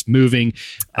whether it's moving,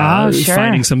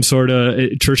 finding some sort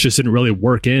of church just didn't really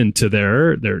work into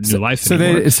their new life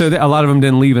anymore. So a lot of them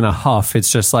didn't leave in a huff.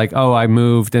 It's just like, oh, I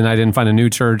moved and I didn't find a new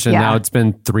church, and now it's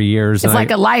been 3 years. It's like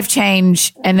a life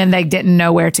change, and then they didn't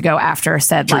know where to go after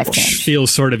said life change.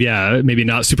 Feels sort of maybe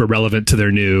not super relevant to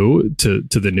their new to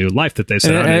the new life that they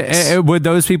set on. Would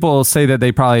those people say that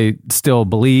they probably still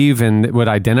believe and would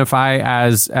identify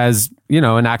as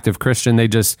an active Christian? They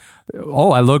just,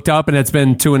 I looked up and it's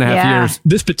been 2.5 years.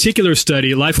 This particular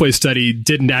study, Lifeway study,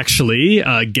 didn't actually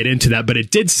get into that, but it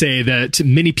did say that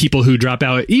many people who drop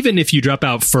out, even if you drop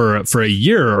out for a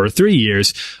year or 3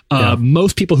 years,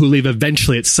 most people who leave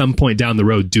eventually at some point down the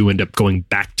road do end up going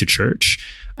back to church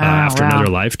after another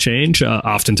life change,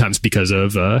 oftentimes because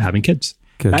of having kids.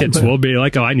 Kids will be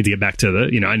like, I need to get back to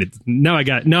now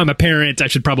I'm a parent. I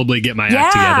should probably get my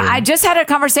act together. I just had a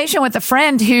conversation with a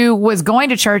friend who was going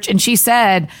to church, and she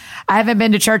said, I haven't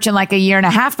been to church in like 1.5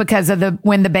 years because of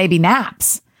when the baby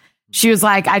naps. She was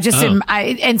like, I just didn't.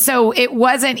 And so it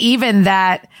wasn't even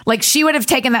that, like, she would have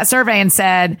taken that survey and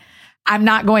said, I'm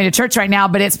not going to church right now,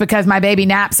 but it's because my baby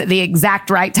naps at the exact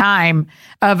right time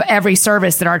of every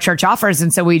service that our church offers.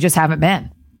 And so we just haven't been.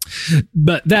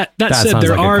 But that said,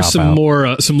 there are some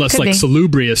less like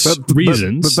salubrious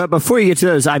reasons. But before you get to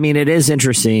those, I mean, it is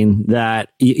interesting that,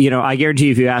 I guarantee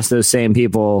you if you ask those same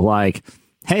people, like,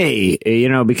 hey,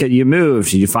 because you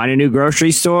moved, did you find a new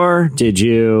grocery store? Did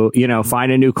you,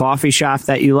 find a new coffee shop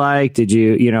that you like? Did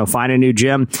you, find a new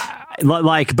gym?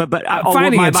 Like, but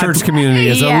finding a church community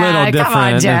is a little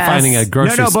different than finding a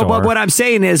grocery store. But what I'm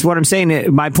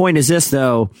saying, my point is this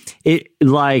though, it's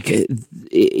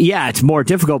more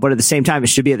difficult, but at the same time, it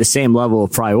should be at the same level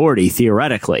of priority,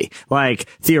 theoretically. Like,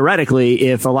 theoretically,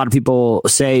 if a lot of people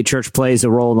say church plays a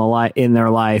role in their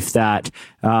life that,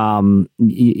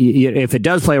 if it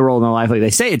does play a role in their life, like they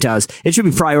say it does, it should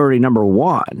be priority number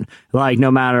 1. Like,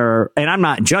 no matter, and I'm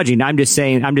not judging, I'm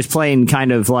just playing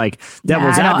kind of like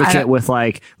devil's advocate with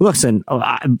like, listen,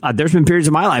 there's been periods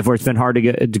of my life where it's been hard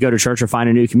to go to church or find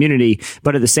a new community,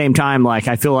 but at the same time, like,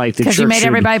 I feel like the church, because you made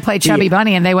everybody play Chubby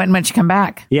Bunny and they wouldn't let you come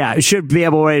back. Yeah, it should be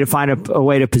able to find a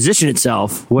way to position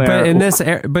itself where.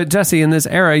 But Jesse, in this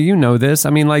era, this. I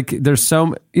mean, like, there's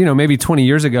maybe 20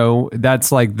 years ago,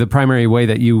 that's like the primary way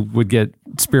that you would get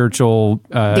spiritual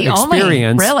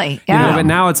experience. Really, yeah. But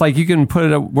now it's like you can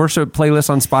put a worship playlist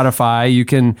on Spotify. You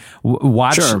can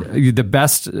watch the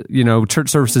best, church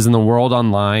services in the world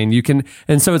online. You can,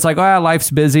 and so it's like,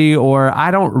 life's busy, or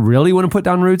I don't really want to put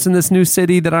down roots in this new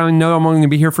city that I know I'm only going to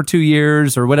be here for 2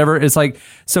 years or whatever. It's like,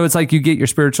 so it's like you get your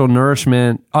spiritual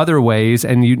nourishment other ways,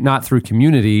 and you not through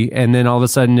community, and then all of a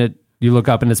sudden you look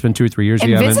up and it's been 2 or 3 years.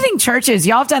 And visiting churches,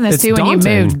 y'all have done this too when you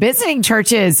moved. Visiting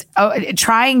churches,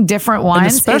 trying different ones,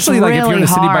 and especially like really if you're in a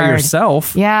city by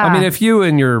yourself. Yeah, I mean, if you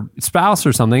and your spouse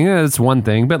or something, it's one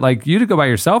thing. But like you to go by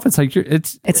yourself, it's like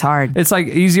it's hard. It's like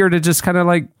easier to just kind of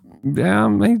like.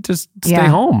 Just stay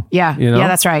home. Yeah, yeah,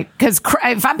 that's right. Because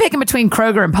if I'm picking between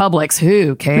Kroger and Publix,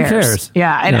 who cares?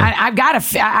 Yeah, and I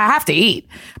have to eat,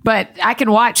 but I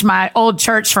can watch my old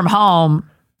church from home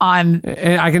on.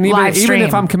 And I can even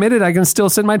if I'm committed, I can still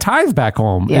send my tithe back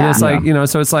home. Yeah, and it's like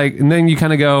so it's like, and then you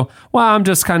kind of go, well, I'm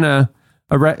just kind of.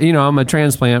 I'm a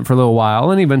transplant for a little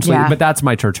while, and eventually, but that's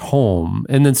my church home,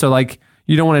 and then so like.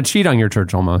 you don't want to cheat on your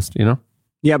church almost, you know?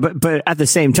 Yeah, but at the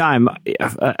same time,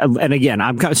 and again,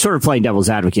 I'm sort of playing devil's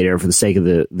advocate here for the sake of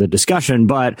the discussion.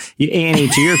 But Annie,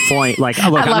 to your point, like,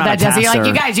 look, I love that, Jesse. You're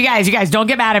like, you guys, don't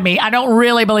get mad at me. I don't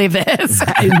really believe this.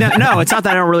 No, it's not that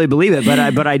I don't really believe it,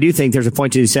 but I do think there's a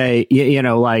point to say, you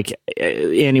know, like,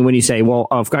 Annie, when you say, well,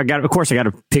 of course I got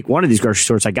to pick one of these grocery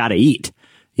stores, I got to eat.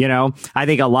 You know, I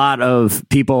think a lot of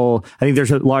people, I think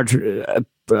there's a large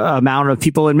amount of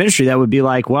people in ministry that would be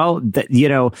like, well, you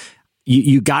know,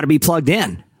 you got to be plugged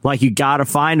in. Like, you got to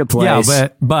find a place. Yeah,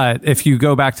 but if you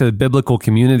go back to the biblical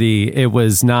community, it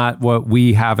was not what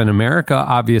we have in America,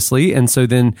 obviously. And so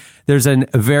then there's a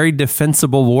very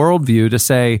defensible worldview to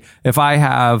say, if I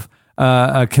have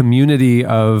a community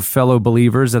of fellow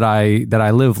believers that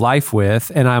I live life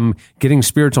with, and I'm getting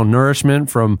spiritual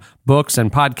nourishment from books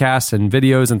and podcasts and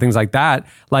videos and things like that,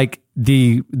 like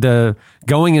the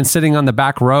going and sitting on the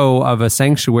back row of a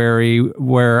sanctuary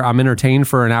where I'm entertained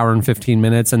for an hour and 15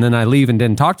 minutes and then I leave and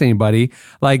didn't talk to anybody,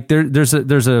 like there's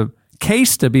a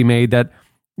case to be made that,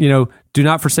 you know, do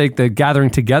not forsake the gathering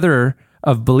together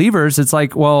of believers. It's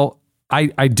like, well,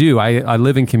 I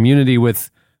live in community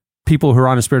with people who are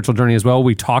on a spiritual journey as well.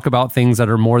 We talk about things that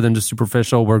are more than just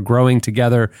superficial. We're growing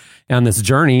together on this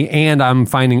journey, and I'm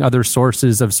finding other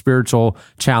sources of spiritual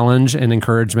challenge and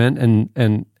encouragement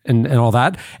and all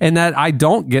that. And that I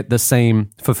don't get the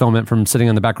same fulfillment from sitting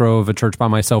on the back row of a church by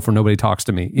myself where nobody talks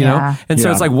to me, you know? And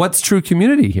so it's like, what's true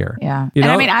community here? Yeah. You know?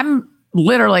 And I mean, I'm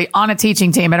literally on a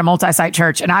teaching team at a multi-site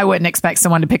church, and I wouldn't expect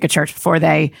someone to pick a church before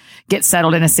they get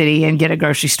settled in a city and get a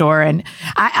grocery store. And if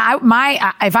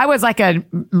I was like a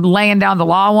laying down the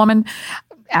law woman,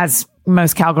 as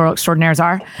most cowgirl extraordinaires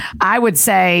are, I would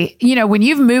say, you know, when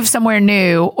you've moved somewhere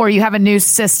new or you have a new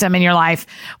system in your life,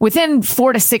 within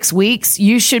 4 to 6 weeks,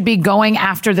 you should be going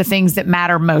after the things that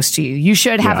matter most to you. You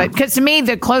should have it. Because to me,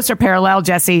 the closer parallel,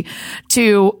 Jesse,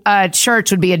 to a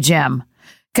church would be a gym.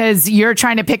 Because you're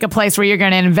trying to pick a place where you're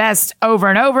going to invest over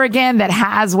and over again, that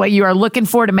has what you are looking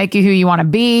for to make you who you want to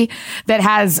be, that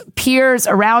has peers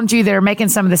around you that are making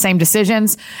some of the same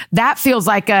decisions. That feels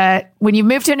like when you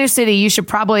move to a new city, you should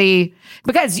probably,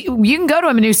 because you can go to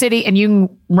a new city and you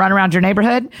can run around your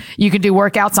neighborhood. You can do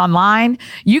workouts online.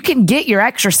 You can get your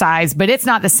exercise, but it's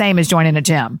not the same as joining a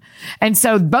gym. And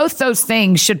so both those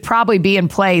things should probably be in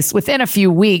place within a few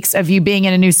weeks of you being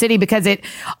in a new city, because it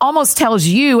almost tells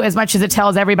you as much as it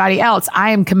tells everybody else, I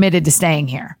am committed to staying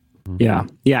here. Yeah.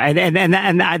 Yeah. And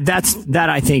that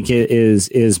I think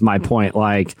is my point.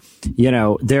 Like, you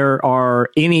know,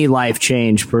 any life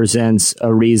change presents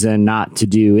a reason not to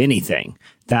do anything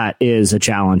that is a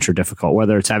challenge or difficult,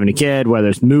 whether it's having a kid, whether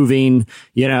it's moving,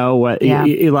 you know,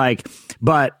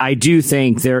 but I do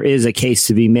think there is a case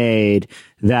to be made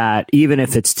that even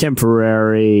if it's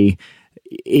temporary,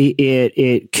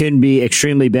 it can be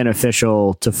extremely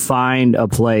beneficial to find a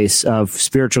place of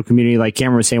spiritual community, like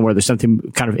Cameron was saying, where there's something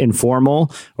kind of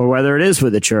informal, or whether it is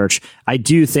with the church. I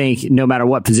do think no matter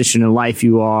what position in life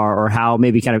you are, or how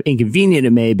maybe kind of inconvenient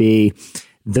it may be,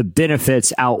 the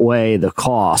benefits outweigh the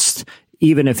cost,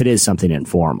 even if it is something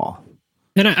informal.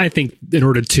 And I think in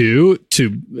order to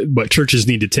what churches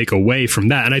need to take away from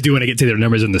that, and I do want to get to their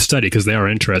numbers in the study because they are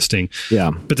interesting.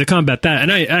 Yeah. But to combat that,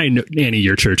 and I know, Annie,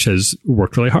 your church has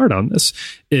worked really hard on this,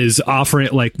 is offering,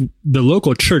 like, the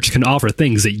local church can offer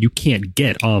things that you can't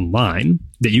get online,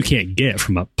 that you can't get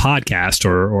from a podcast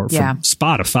or from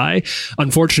Spotify.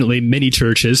 Unfortunately, many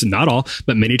churches, not all,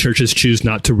 but many churches choose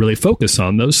not to really focus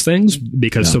on those things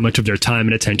because so much of their time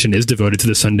and attention is devoted to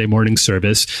the Sunday morning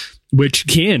service, which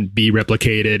can be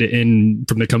replicated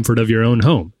from the comfort of your own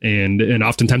home, and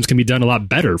oftentimes can be done a lot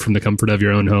better from the comfort of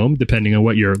your own home, depending on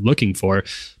what you're looking for.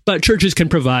 But churches can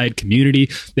provide community.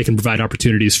 They can provide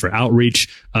opportunities for outreach,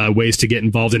 ways to get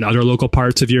involved in other local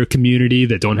parts of your community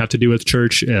that don't have to do with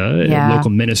church,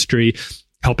 local ministry,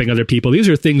 helping other people. These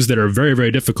are things that are very,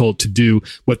 very difficult to do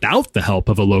without the help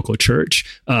of a local church.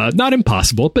 Not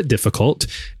impossible, but difficult.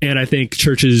 And I think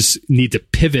churches need to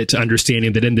pivot to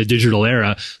understanding that in the digital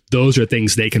era, those are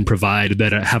things they can provide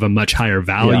that have a much higher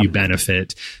value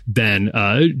benefit than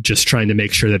just trying to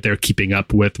make sure that they're keeping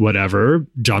up with whatever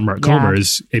John Mark Comer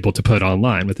is able to put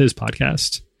online with his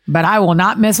podcast. But I will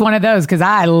not miss one of those because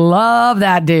I love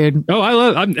that dude. Oh,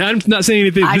 I'm not saying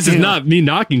anything. This is not me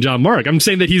knocking John Mark. I'm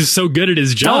saying that he's so good at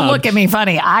his job. Don't look at me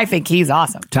funny. I think he's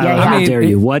awesome. Tyler, how dare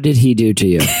you? What did he do to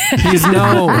you? He's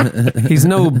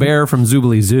no bear from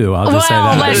Zoobilee Zoo. I'll just say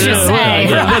that. Let's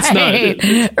just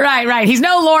say. Right. He's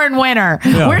no Lauren Winner.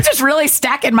 Yeah. We're just really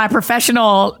stacking my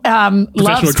professional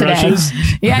loves crushes.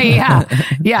 Today.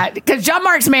 Yeah. Because John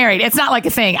Mark's married. It's not like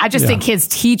a thing. I just think his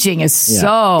teaching is so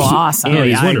awesome.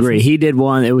 He's wonderful. agree. He did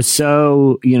one. It was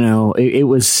so, it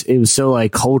was so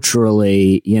like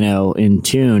culturally, in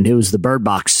tune. It was the Bird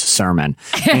Box sermon.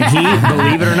 And he,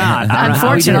 believe it or not, I don't know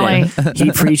how he did it.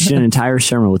 He preached an entire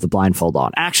sermon with the blindfold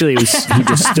on. Actually, he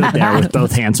just stood there with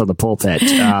both hands on the pulpit.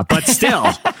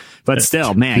 But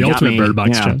still, man, the got ultimate me, Bird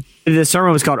Box joke. The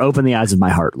sermon was called "Open the Eyes of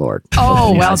My Heart, Lord."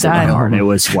 Oh, well done. It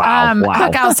was wow.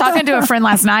 Look, I was talking to a friend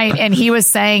last night, and he was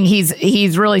saying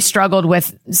he's really struggled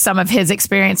with some of his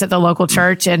experience at the local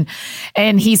church, and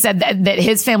he said that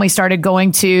his family started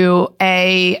going to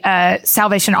a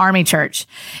Salvation Army church.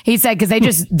 He said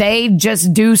because they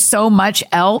just do so much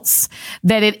else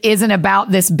that it isn't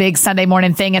about this big Sunday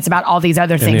morning thing. It's about all these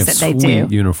other things that they do.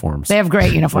 Uniforms. They have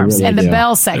great uniforms, really and the do.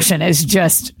 bell section is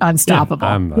just unstoppable.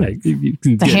 You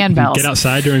can The handbells. Get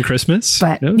outside during Christmas.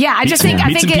 But yeah, I just think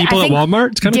meet some people at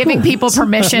Walmart. It's kind of giving cool. people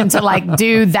permission to like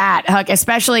do that, Huck,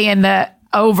 especially in the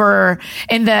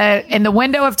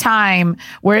window of time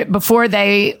where before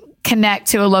they connect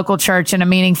to a local church in a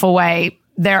meaningful way,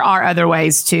 there are other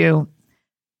ways to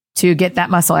get that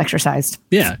muscle exercised.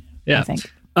 Yeah. I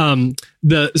think. Some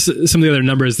of the other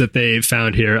numbers that they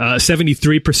found here,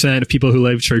 73% of people who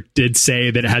leave church did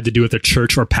say that it had to do with a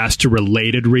church or pastor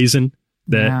related reason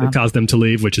that caused them to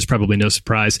leave, which is probably no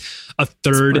surprise. A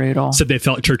third said they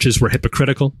felt churches were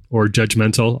hypocritical or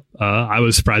judgmental. I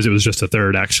was surprised it was just a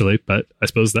third, actually, but I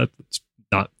suppose that's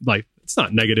it's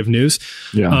not negative news.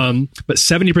 Yeah. But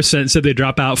 70% said they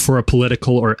drop out for a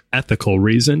political or ethical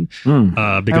reason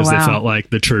because they felt like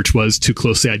the church was too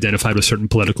closely identified with certain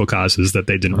political causes that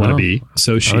they didn't want to be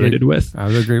associated with. I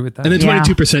would agree with that. And then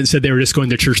 22% said they were just going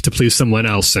to church to please someone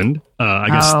else. And I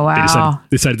guess they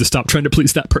decided to stop trying to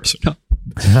please that person.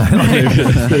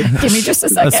 Give me just a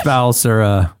second. A spouse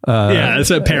or it's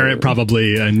a parent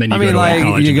probably. And then you go to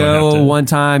college. You go one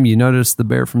time, you notice the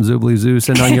bear from Zoobly Zoo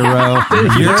sitting on your row.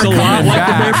 You're a lot like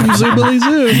the bear from Zoobly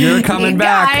Zoo. You're coming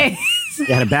back. You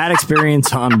had a bad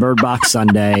experience on Bird Box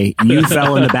Sunday. You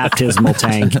fell in the baptismal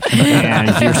tank,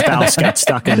 and your spouse got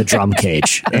stuck in the drum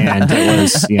cage. And it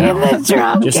was,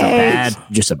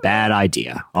 just a bad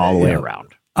idea all the way around.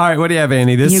 All right, what do you have,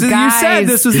 Andy? You said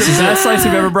this was the best slice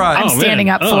you've ever brought. I'm standing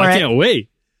up for it. I can't wait.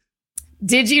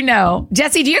 Did you know,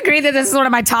 Jesse, do you agree that this is one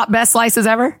of my top best slices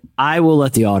ever? I will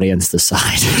let the audience decide.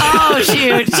 Oh,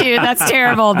 shoot. That's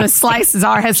terrible. The slice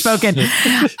czar has spoken.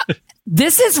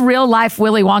 This is real life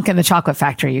Willy Wonka and the Chocolate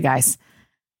Factory, you guys.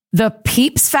 The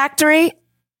Peeps Factory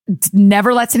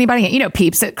never lets anybody in. You know,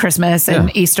 Peeps at Christmas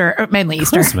and Easter, or mainly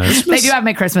Easter. Christmas. They do have them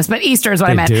at Christmas, but Easter is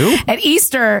what I meant. Do? At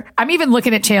Easter, I'm even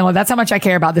looking at Chandler. That's how much I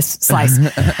care about this slice.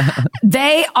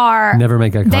 They never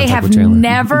make eye contact They have with Chandler.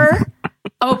 never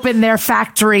opened their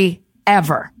factory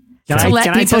ever. Can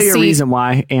I tell you a reason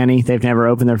why, Annie, they've never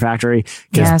opened their factory?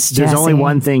 Because there's only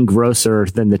one thing grosser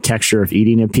than the texture of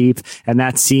eating a Peep, and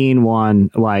that's seeing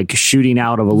one like shooting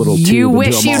out of a little tube. You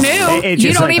wish you knew.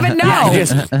 You don't even know.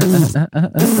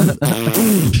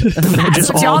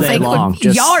 Just all all y'all day think. long.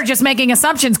 Y'all are just making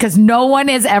assumptions because no one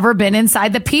has ever been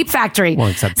inside the Peep Factory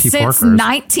except Peep since workers.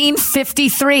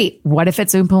 1953. What if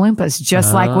it's Oompa Loompas,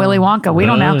 just like Willy Wonka? We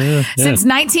don't know. Since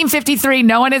 1953,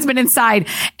 no one has been inside,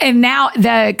 and now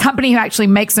the company who actually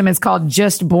makes them is called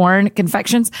Just Born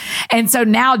Confections. And so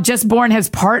now Just Born has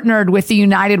partnered with the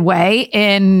United Way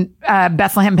in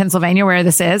Bethlehem, Pennsylvania, where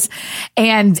this is,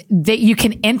 and that you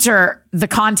can enter the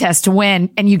contest to win,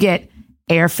 and you get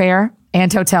airfare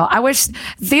and hotel. I wish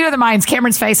Theater of the Minds,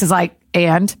 Cameron's face is like,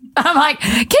 and I'm like,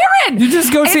 Cameron, You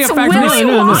just go see a it's factory Willy and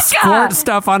Wonka. squirt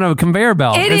stuff on a conveyor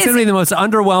belt. It's going to be the most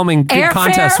underwhelming Airfare,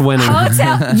 contest winning.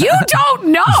 hotel. You don't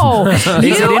know.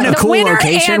 Is it in a cool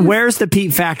location? Where's the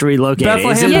Peep Factory located?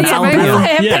 Is it in Bethlehem,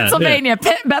 Malibu? Pennsylvania.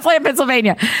 Bethlehem,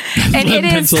 Pennsylvania. And it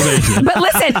is. But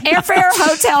listen, airfare,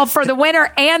 hotel for the winner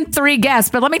and 3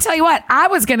 guests. But let me tell you what, I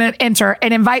was going to enter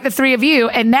and invite the 3 of you,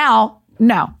 and now.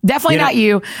 No, definitely not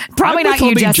you. Probably not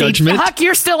you, Jesse. Judgment. Huck,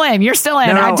 you're still in. You're still in.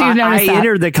 No, I do notice that. I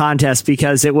entered the contest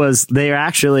because it was,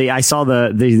 I saw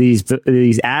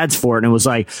these ads for it, and it was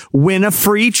like, win a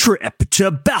free trip to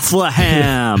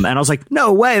Bethlehem. And I was like,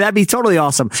 no way, that'd be totally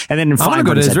awesome. And then I want to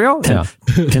go to Israel.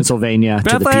 Pennsylvania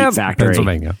to the Peep Factory.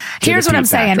 Pennsylvania. Here's what I'm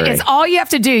saying. It's all you have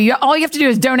to do. All you have to do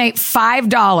is donate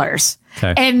 $5.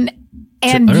 Okay.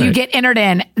 And All you right. get entered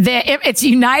in. It's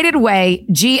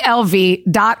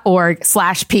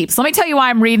UnitedWayGLV.org/peeps. Let me tell you why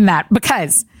I'm reading that.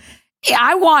 Because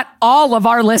I want all of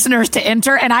our listeners to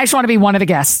enter, and I just want to be one of the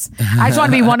guests. I just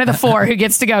want to be one of the 4 who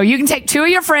gets to go. You can take 2 of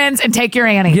your friends and take your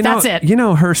Annie. That's it. You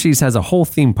know, Hershey's has a whole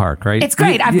theme park, right? It's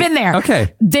great. I've been there.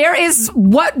 Okay. There is,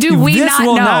 what do we this not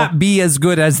will know? not be as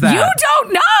good as that. You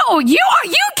don't know. You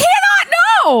cannot know.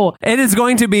 No. It is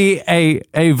going to be it's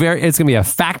going to be a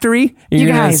factory. You You're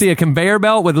going to guys- see a conveyor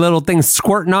belt with little things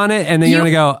squirting on it, and then you're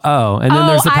going to go, oh, and then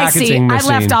there's the packaging I see.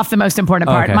 machine. I left off the most important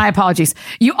part. Okay. My apologies.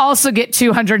 You also get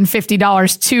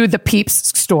 $250 to the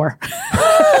Peeps store.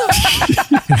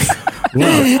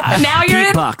 Now you're Peep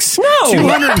in. bucks. No.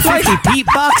 250 peep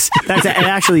bucks. That's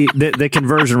actually the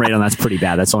conversion rate on that's pretty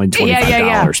bad. That's only $25,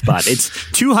 Yeah. but it's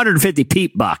 250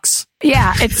 peep bucks.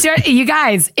 Yeah, it's you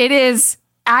guys. It is.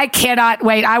 I cannot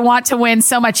wait. I want to win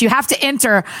so much. You have to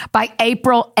enter by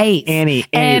April 8th. Annie,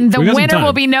 and the we got some winner time.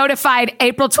 will be notified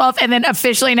April 12th and then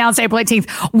officially announced April 18th.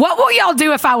 What will y'all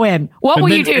do if I win? What will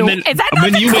you do? Is that not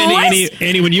when the you coolest? win,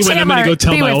 Annie, when you win, I'm going to Chandler, go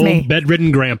tell be my with old me.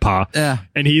 bedridden grandpa. Yeah.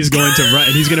 And he's going to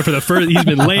run. He's going to, for the first, he's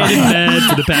been laying in bed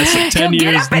for the past 10 He'll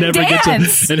get years, up and never gets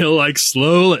dance. up. And he'll like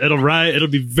slowly, it'll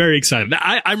be very exciting.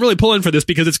 I'm really pulling for this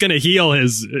because it's going to heal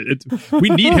we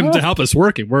need him to help us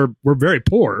working. We're very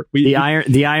poor.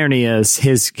 The irony is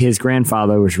his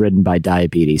grandfather was ridden by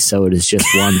diabetes, so it is just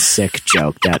one sick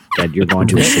joke that you're going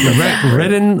to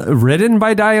Ridden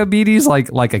by diabetes,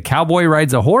 like a cowboy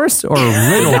rides a horse, or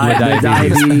riddled with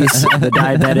diabetes.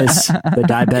 the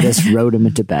diabetes rode him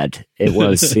into bed. It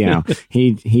was,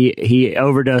 he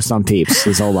overdosed on Peeps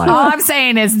his whole life. All I'm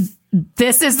saying is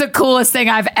this is the coolest thing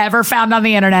I've ever found on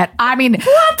the internet. I mean,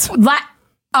 what?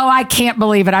 Oh, I can't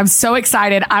believe it. I'm so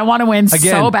excited. I want to win Again,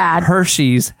 so bad.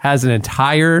 Hershey's has an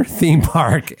entire theme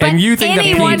park, But and you think the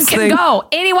anyone Peeps can thing? go.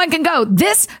 Anyone can go.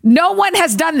 No one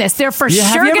has done this. They're for Yeah,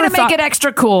 have sure you going ever to make thought- it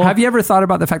extra cool. Have you ever thought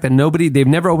about the fact that they've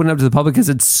never opened up to the public because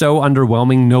it's so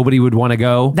underwhelming, nobody would want to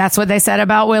go? That's what they said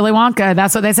about Willy Wonka.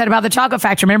 That's what they said about the chocolate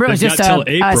factory. Remember, it was They've just got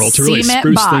till a April to really cement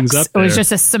spruce box. things up It was there.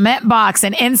 just a cement box,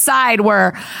 and inside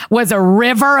was a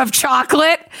river of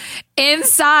chocolate.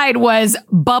 Inside was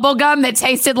bubble gum that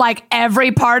tasted like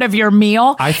every part of your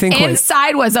meal. I think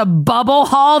inside was a bubble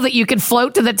hall that you could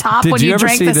float to the top Did when you you ever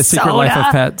drank see the The Secret soda. Life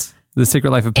of Pets? The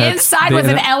Secret Life of Pets. Inside was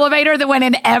an elevator that went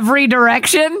in every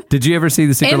direction. Did you ever see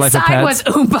The Secret Life of Inside Pets?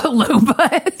 was Oompa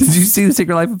Loompas. Did you see The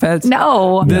Secret Life of Pets?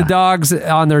 No. The dogs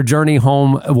on their journey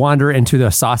home wander into the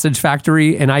sausage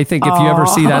factory. And I think if you ever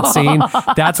see that scene,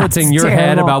 that's what's in your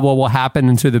head terrible. about what will happen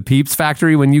into the Peeps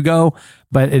factory when you go.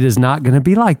 But it is not going to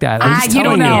be like that. I'm just you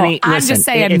don't telling know. you. I'm just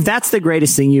saying. If that's the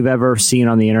greatest thing you've ever seen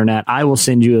on the internet, I will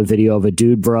send you a video of a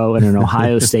dude bro in an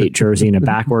Ohio State jersey and a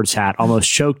backwards hat,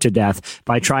 almost choked to death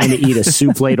by trying to eat a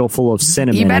soup ladle full of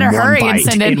cinnamon. You better in one hurry and bite.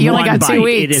 send it. In You only one got 2 bite.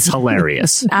 weeks. It is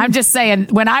hilarious. I'm just saying,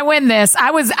 when I win this,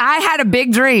 I had a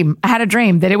big dream. I had a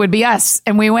dream that it would be us,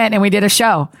 and we went and we did a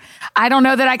show. I don't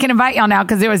know that I can invite y'all now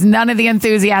because there was none of the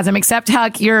enthusiasm except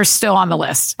Huck. You're still on the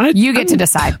list. You get to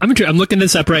decide. I'm looking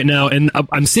this up right now, and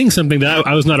I'm seeing something that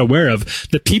I was not aware of.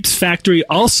 The Peeps factory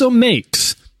also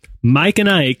makes Mike and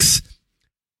Ike's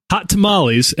hot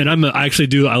tamales, and I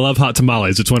love hot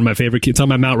tamales. It's one of my favorite. It's on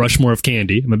my Mount Rushmore of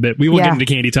candy. We won't get into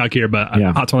candy talk here, but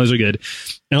hot tamales are good.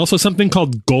 And also something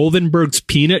called Goldenberg's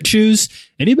peanut chews.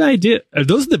 Anybody are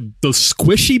those those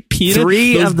squishy peanuts?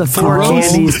 3 those of the 4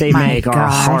 gross- candies they My make are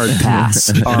gosh. hard pass.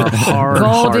 Are hard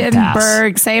pass.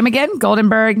 Goldenberg. Say them again.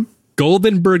 Goldenberg.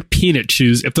 Goldenberg peanut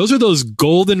chews. If those are those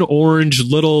golden orange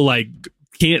little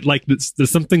there's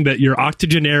something that your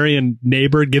octogenarian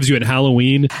neighbor gives you at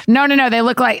Halloween. No.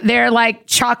 They're like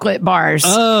chocolate bars.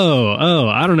 Oh,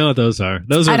 I don't know what those are.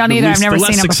 Those are I don't the either. I've least- never the seen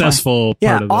less them before. successful Yeah.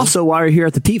 part of them. Also, while you're here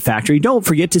at the Peep Factory, don't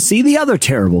forget to see the other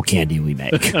terrible candy we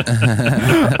make. All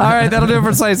right, that'll do it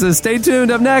for Slices. Stay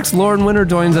tuned. Up next, Lauren Winter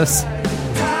joins us.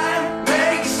 Time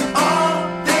makes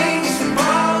all things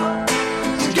fall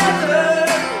together.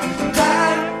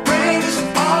 Time brings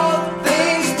all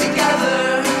things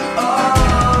together.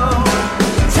 Oh,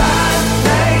 time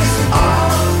makes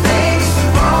all things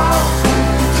fall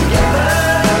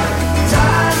together.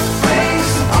 Time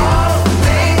brings all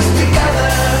things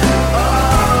together.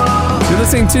 Oh, You're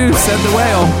listening to Said the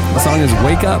Whale. The song is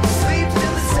Wake Up. sleep till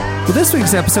the sun. Well, this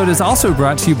week's episode is also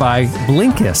brought to you by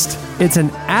Blinkist. It's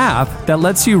an app that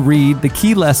lets you read the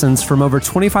key lessons from over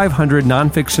 2,500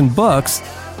 nonfiction books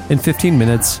in 15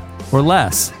 minutes or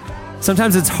less.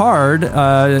 Sometimes it's hard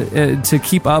to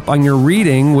keep up on your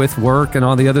reading with work and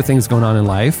all the other things going on in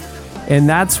life. And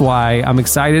that's why I'm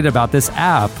excited about this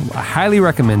app. I highly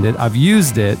recommend it. I've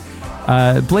used it.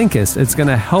 Blinkist. It's going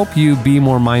to help you be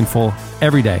more mindful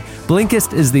every day.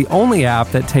 Blinkist is the only app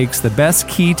that takes the best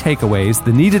key takeaways,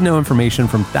 the need-to-know information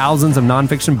from thousands of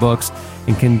nonfiction books,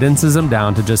 and condenses them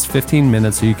down to just 15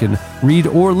 minutes so you can read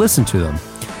or listen to them.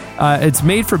 It's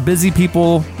made for busy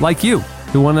people like you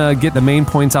who want to get the main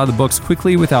points out of the books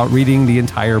quickly without reading the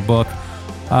entire book.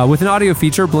 With an audio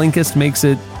feature, Blinkist makes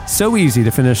it so easy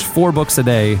to finish 4 books a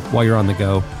day while you're on the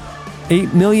go.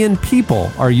 8 million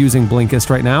people are using Blinkist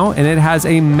right now, and it has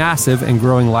a massive and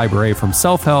growing library from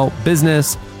self-help,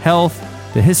 business, health,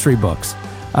 to history books.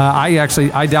 I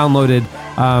downloaded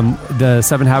the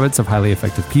 7 Habits of Highly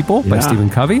Effective People by Stephen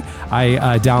Covey.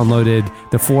 I downloaded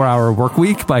the 4-Hour Work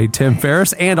Week by Tim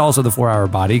Ferriss, and also the 4-Hour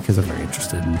Body, because I'm very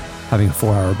interested in having a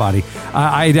 4-hour body.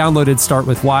 I downloaded Start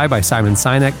With Why by Simon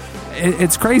Sinek.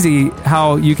 It's crazy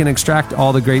how you can extract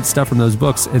all the great stuff from those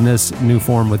books in this new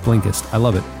form with Blinkist. I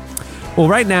love it. Well,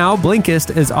 right now,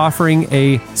 Blinkist is offering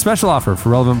a special offer for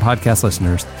Relevant Podcast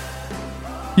listeners.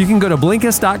 You can go to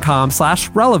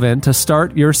Blinkist.com/relevant to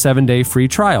start your 7-day free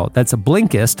trial. That's a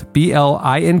Blinkist,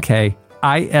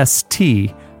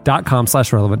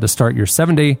 BLINKIST.com/relevant to start your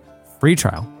 7-day free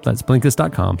trial. That's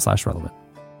Blinkist.com/relevant.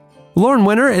 Lauren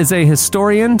Winner is a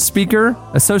historian, speaker,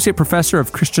 associate professor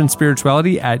of Christian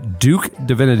spirituality at Duke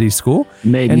Divinity School.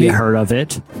 Maybe you heard of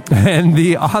it. And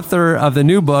the author of the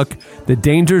new book, The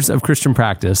Dangers of Christian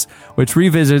Practice, which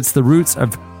revisits the roots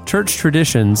of church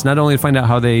traditions, not only to find out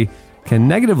how they can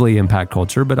negatively impact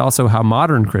culture, but also how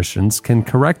modern Christians can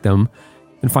correct them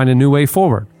and find a new way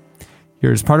forward.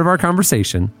 Here's part of our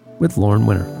conversation with Lauren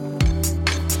Winner.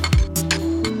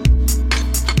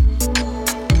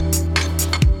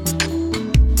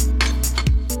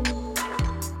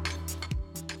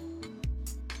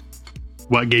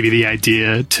 What gave you the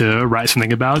idea to write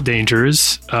something about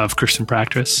dangers of Christian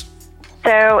practice?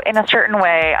 So in a certain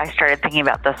way, I started thinking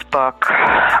about this book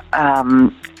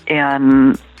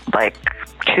in like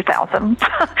 2000,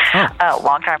 a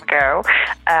long time ago.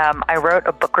 I wrote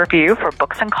a book review for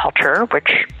Books and Culture, which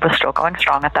was still going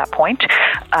strong at that point,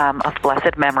 of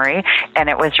blessed memory. And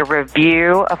it was a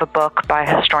review of a book by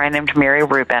a historian named Mary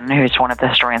Rubin, who's one of the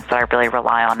historians that I really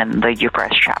rely on in the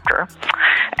Eucharist chapter.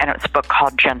 And it's a book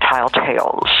called Gentile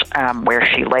Tales, where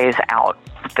she lays out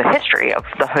the history of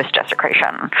the host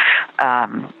desecration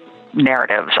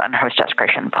narratives on host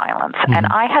desecration violence. Mm-hmm. And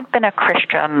I had been a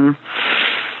Christian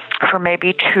for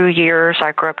maybe 2 years.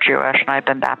 I grew up Jewish, and I'd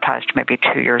been baptized maybe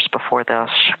 2 years before this.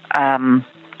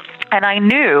 And I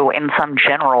knew in some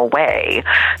general way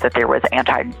that there was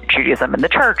anti-Judaism in the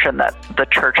church and that the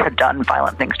church had done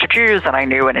violent things to Jews. And I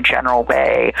knew in a general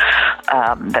way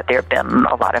that there had been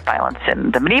a lot of violence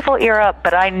in the medieval era,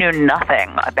 but I knew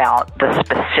nothing about the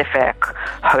specific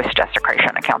host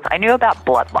desecration accounts. I knew about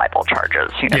blood libel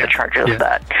charges, the charges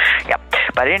but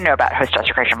I didn't know about host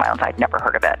desecration violence. I'd never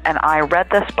heard of it. And I read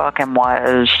this book and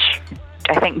was,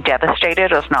 I think,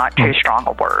 devastated is not too strong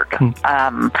a word.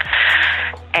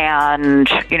 And,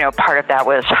 part of that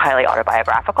was highly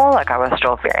autobiographical. Like, I was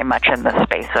still very much in the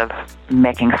space of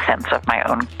making sense of my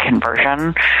own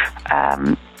conversion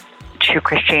to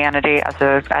Christianity as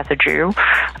a Jew.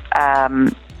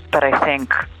 But I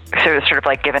think, so it was sort of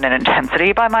like given an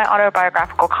intensity by my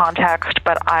autobiographical context,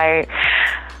 but I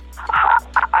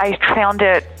found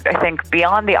it, I think,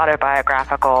 beyond the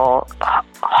autobiographical,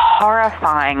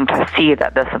 horrifying to see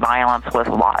that this violence was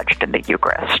lodged in the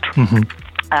Eucharist. Mm-hmm.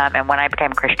 And when I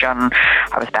became a Christian,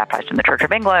 I was baptized in the Church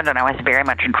of England, and I was very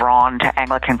much drawn to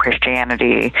Anglican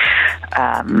Christianity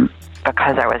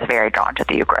because I was very drawn to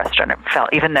the Eucharist. And it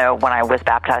felt, even though when I was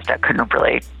baptized, I couldn't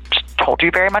really told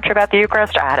you very much about the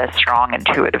Eucharist, I had a strong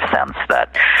intuitive sense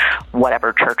that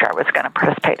whatever church I was going to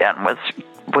participate in was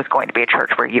going to be a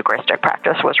church where Eucharistic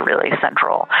practice was really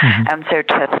central. Mm-hmm. And so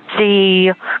to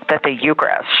see that the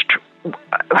Eucharist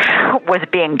was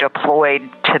being deployed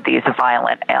to these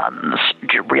violent ends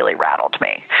really rattled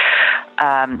me.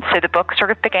 So the book sort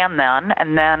of began then,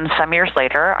 and then some years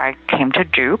later, I came to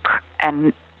Duke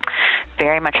and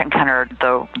very much encountered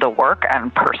the work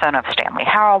and person of Stanley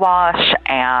Hauerwas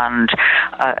and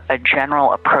a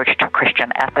general approach to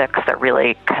Christian ethics that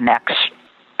really connects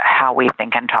how we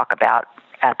think and talk about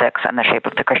ethics and the shape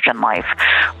of the Christian life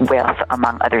with,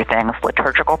 among other things,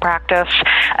 liturgical practice.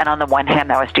 And on the one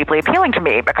hand, that was deeply appealing to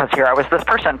me because here I was this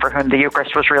person for whom the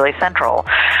Eucharist was really central.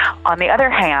 On the other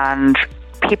hand,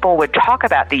 people would talk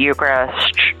about the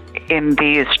Eucharist in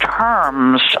these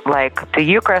terms, like the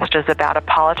Eucharist is about a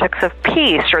politics of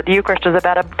peace, or the Eucharist is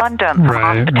about abundance and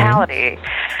hospitality.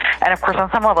 And of course, on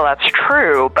some level, that's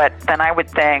true. But then I would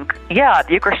think, the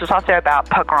Eucharist is also about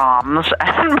pogroms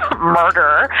and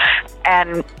murder,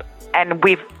 and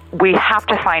we have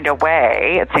to find a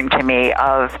way, it seemed to me,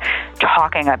 of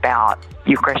talking about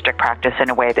Eucharistic practice in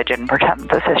a way that didn't pretend that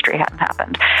this history hadn't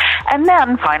happened. And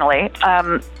then finally,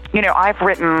 I've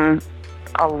written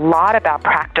a lot about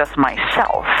practice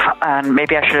myself, and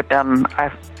maybe I should have been,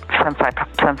 since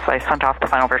I sent off the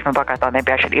final version of the book, I thought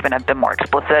maybe I should even have been more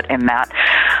explicit in that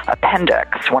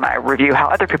appendix when I review how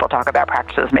other people talk about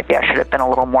practices. Maybe I should have been a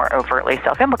little more overtly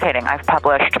self-implicating. I've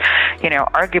published,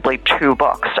 arguably 2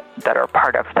 books that are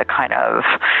part of the kind of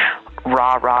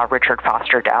rah-rah Richard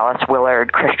Foster, Dallas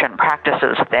Willard Christian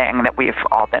practices thing that we've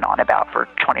all been on about for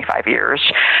 25 years.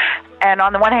 And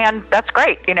on the one hand, that's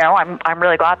great. I'm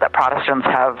really glad that Protestants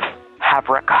have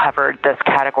recovered this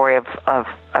category of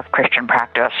Christian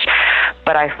practice.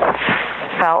 But I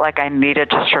felt like I needed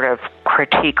to sort of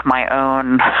critique my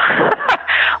own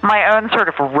sort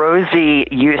of rosy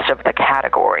use of the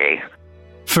category.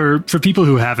 For people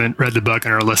who haven't read the book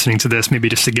and are listening to this, maybe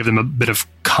just to give them a bit of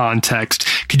context,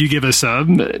 could you give us a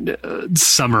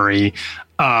summary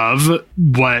of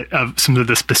some of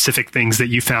the specific things that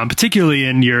you found, particularly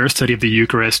in your study of the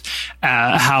Eucharist,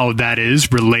 how that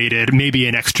is related, maybe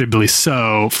inextricably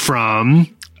so,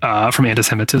 from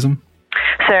anti-Semitism?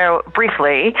 So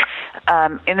briefly,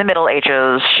 in the Middle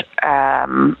Ages,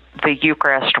 the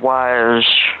Eucharist was,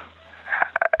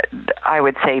 I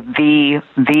would say, the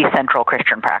central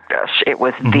Christian practice. It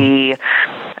was the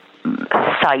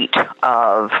site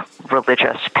of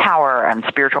religious power and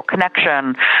spiritual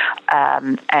connection,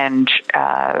 and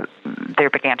there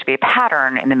began to be a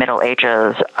pattern in the Middle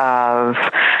Ages of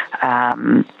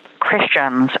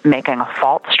Christians making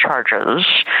false charges,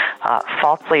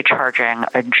 falsely charging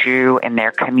a Jew in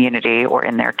their community or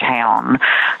in their town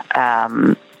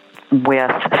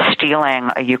with stealing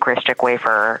a Eucharistic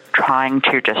wafer, trying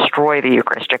to destroy the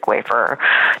Eucharistic wafer.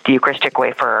 The Eucharistic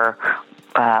wafer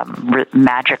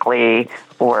magically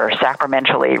or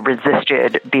sacramentally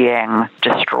resisted being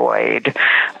destroyed,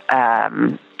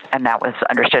 and that was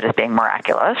understood as being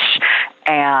miraculous.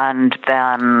 And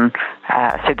then,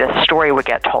 so this story would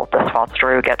get told, this false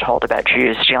story would get told about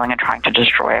Jews stealing and trying to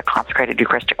destroy a consecrated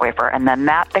Eucharistic wafer, and then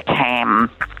that became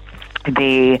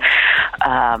the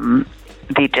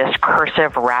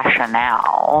discursive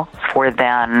rationale for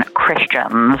then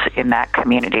Christians in that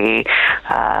community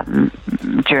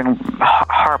doing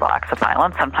horrible acts of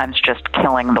violence, sometimes just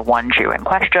killing the one Jew in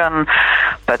question,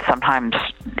 but sometimes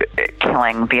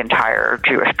killing the entire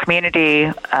Jewish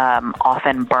community,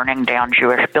 often burning down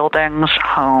Jewish buildings,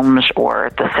 homes,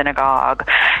 or the synagogue,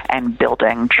 and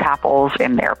building chapels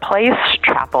in their place,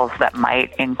 chapels that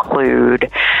might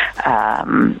include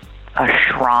a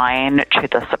shrine to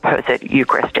the supposed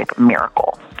Eucharistic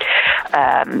miracle.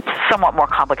 Somewhat more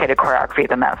complicated choreography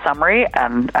than that summary,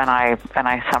 and I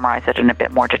summarize it in a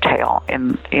bit more detail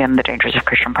in The Dangers of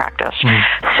Christian Practice.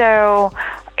 So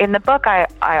in the book, I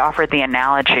offered the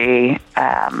analogy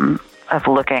of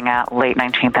looking at late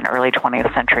 19th and early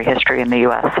 20th century history in the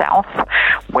U.S. South,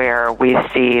 where we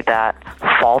see that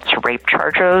false rape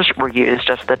charges were used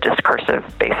as the discursive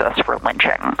basis for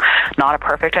lynching. Not a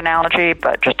perfect analogy,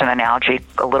 but just an analogy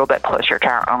a little bit closer to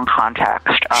our own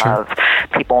context of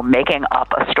people making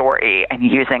up a story and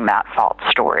using that false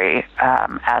story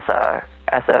as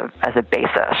a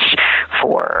basis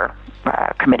for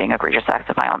committing egregious acts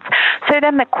of violence. So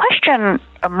then the question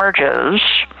emerges,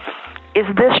 is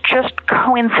this just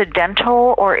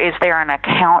coincidental, or is there an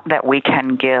account that we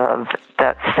can give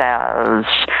that says,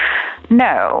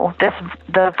 no,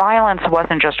 the violence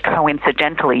wasn't just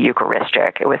coincidentally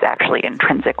Eucharistic, it was actually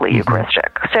intrinsically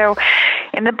Eucharistic? So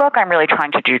in the book, I'm really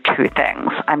trying to do 2 things.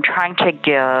 I'm trying to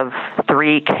give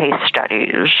 3 case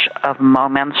studies of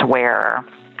moments where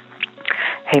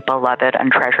a beloved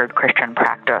and treasured Christian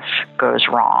practice goes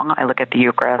wrong. I look at the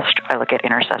Eucharist, I look at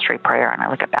intercessory prayer, and I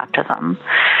look at baptism.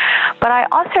 But I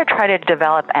also try to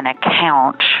develop an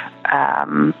account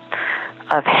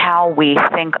of how we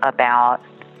think about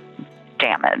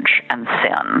damage and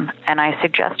sin. And I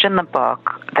suggest in the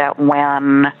book that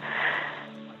when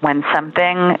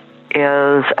something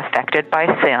is affected by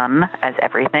sin, as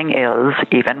everything is,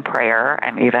 even prayer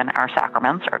and even our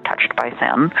sacraments are touched by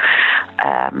sin,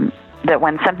 that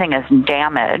when something is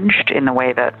damaged in the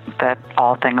way that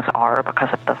all things are because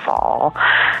of the fall,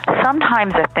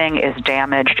 sometimes a thing is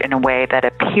damaged in a way that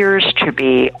appears to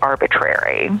be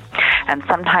arbitrary, and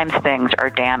sometimes things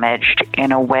are damaged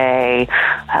in a way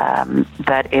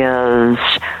that is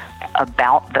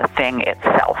about the thing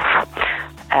itself.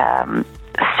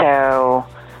 So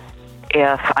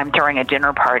if I'm throwing a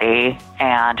dinner party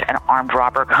and an armed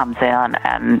robber comes in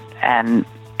and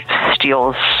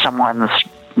steals someone's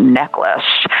necklace,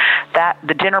 that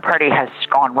the dinner party has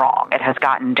gone wrong. It has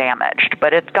gotten damaged,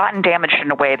 but it's gotten damaged in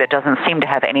a way that doesn't seem to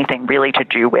have anything really to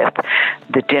do with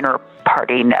the dinner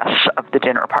party-ness of the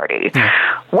dinner party.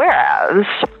 Whereas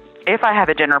if I have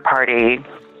a dinner party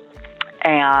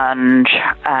and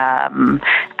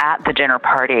at the dinner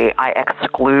party I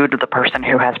exclude the person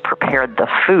who has prepared the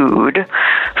food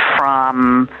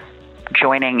from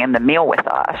joining in the meal with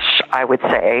us, I would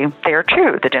say there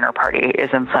too, the dinner party is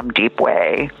in some deep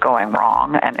way going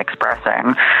wrong and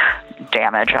expressing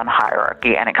damage on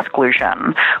hierarchy and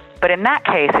exclusion. But in that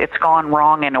case, it's gone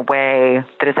wrong in a way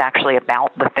that is actually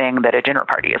about the thing that a dinner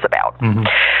party is about.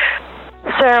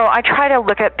 So I try to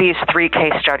look at these three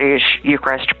case studies,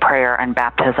 Eucharist, prayer, and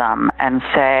baptism, and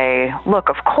say, look,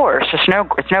 of course, it's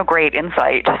no great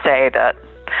insight to say that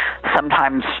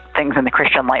sometimes things in the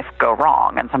Christian life go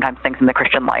wrong, and sometimes things in the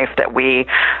Christian life that we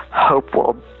hope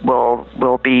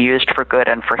will be used for good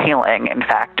and for healing, in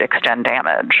fact, extend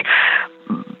damage.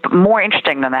 More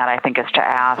interesting than that, I think, is to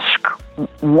ask,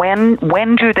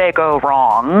 when do they go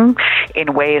wrong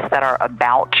in ways that are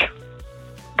about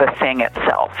the thing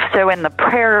itself? So in the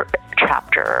prayer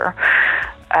chapter,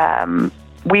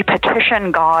 we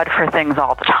petition God for things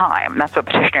all the time. That's what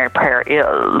petitionary prayer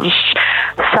is.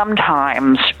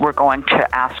 Sometimes we're going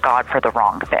to ask God for the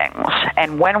wrong things.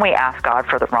 And when we ask God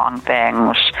for the wrong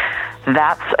things,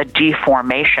 that's a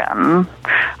deformation,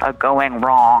 a going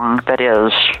wrong that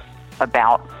is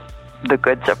about the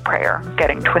goods of prayer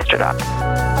getting twisted up.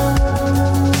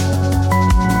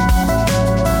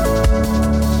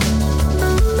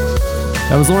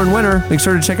 That was Lauren Winter. Make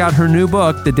sure to check out her new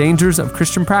book, The Dangers of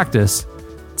Christian Practice.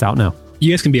 It's out now.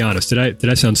 You guys can be honest. Did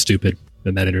I sound stupid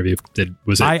in that interview?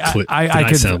 I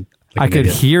could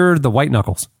hear the white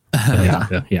knuckles.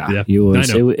 Yeah. You was,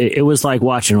 it was like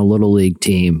watching a little league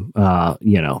team,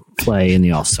 play in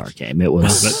the All-Star game. It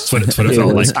was. That's what it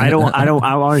felt like. I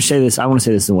want to say this. I want to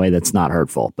say this in a way that's not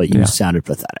hurtful, but you sounded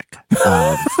pathetic.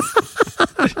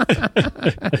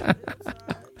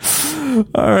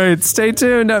 All right, stay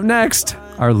tuned. Up next,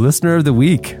 our listener of the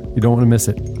week. You don't want to miss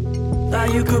it. Now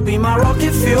you could be my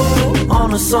rocket fuel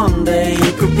on a Sunday.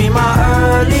 You could be my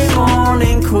early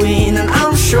morning queen, and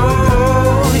I'm sure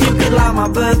you could light my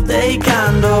birthday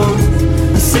candles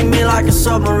and sing me like a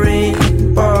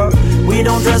submarine. But we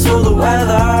don't dress for the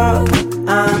weather,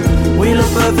 and we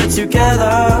look perfect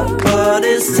together. But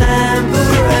it's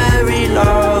temporary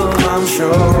love, I'm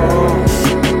sure.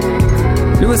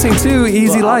 You're listening to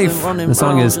Easy Life. The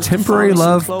song is Temporary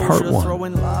Love Part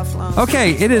 1.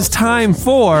 Okay, it is time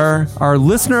for our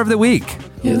Listener of the Week.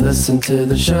 You listen to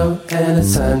the show, and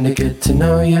it's time to get to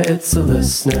know you. It's the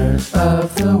Listener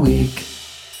of the Week.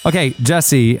 Okay,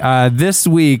 Jesse, this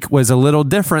week was a little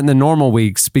different than normal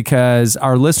weeks because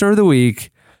our Listener of the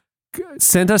Week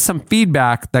sent us some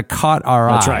feedback that caught our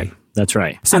eye. That's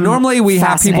right. So normally we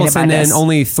have people send in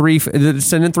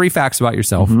three facts about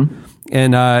yourself,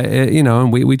 and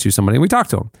and we choose somebody and we talk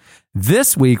to them.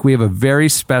 This week we have a very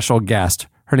special guest.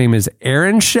 Her name is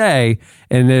Erin Shea,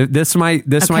 and this might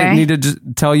need to just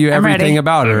tell you everything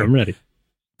about her. I'm ready.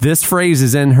 This phrase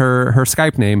is in her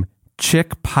Skype name,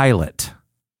 Chick Pilot.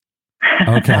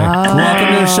 Okay.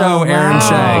 Welcome to the show, Erin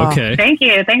Shea. Okay. Thank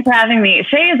you. Thanks for having me.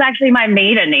 Shea is actually my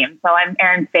maiden name, so I'm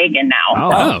Erin Fagan now. Oh,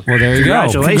 well, there you go.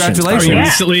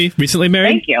 Congratulations. Are you recently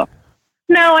married? Thank you.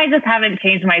 No, I just haven't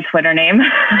changed my Twitter name.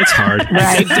 It's hard.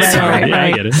 Right.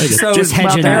 I get it. So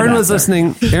Erin was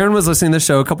listening to the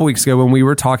show a couple weeks ago when we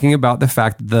were talking about the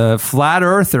fact that the flat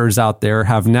earthers out there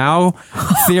have now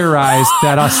theorized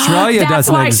that Australia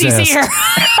doesn't exist. She's here.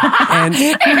 and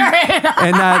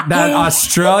that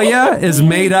Australia is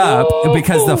made up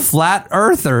because the flat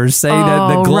earthers say that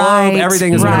the globe,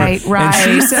 everything is right. And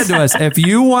she said to us, if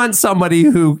you want somebody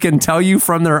who can tell you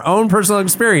from their own personal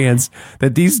experience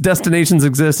that these destinations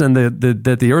exist and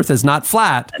that the earth is not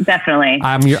flat, definitely,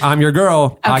 I'm your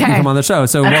girl. Okay. I can come on the show.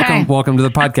 So welcome to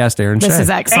the podcast, Erin Shea. This is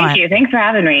excellent. Thank you. Thanks for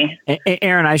having me.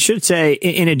 Erin, I should say,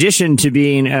 in addition to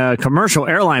being a commercial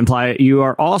airline pilot, you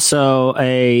are also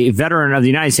a veteran of the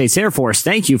United States Air Force.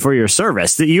 Thank you for your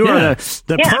service. That you are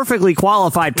the perfectly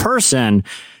qualified person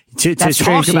to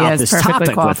talk about this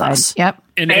topic with us. Yep.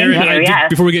 And Erin,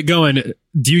 before we get going,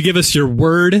 do you give us your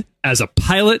word as a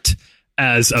pilot,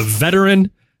 as a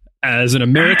veteran, as an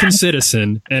American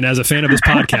citizen, and as a fan of this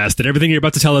podcast that everything you're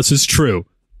about to tell us is true?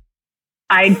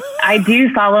 I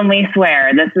do solemnly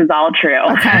swear this is all true.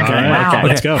 Okay. Wow. Okay,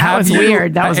 let's go. That was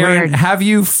weird. Erin, have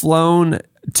you flown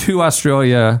to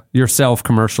Australia yourself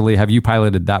commercially? Have you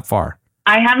piloted that far?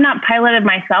 I have not piloted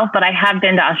myself, but I have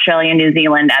been to Australia and New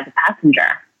Zealand as a passenger.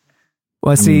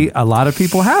 Well, see, a lot of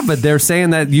people have, but they're saying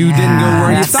that you didn't go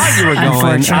where you thought you were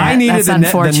going. I needed the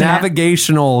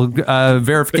navigational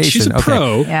verification. But she's a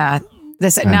pro. Yeah.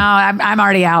 I'm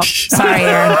already out. Sorry,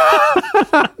 Erin.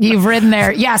 You've ridden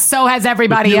there. Yeah, so has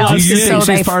everybody else. Do you think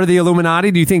she's part of the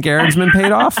Illuminati? Do you think Erin's been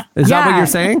paid off? Is that what you're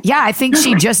saying? Yeah, I think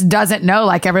she just doesn't know,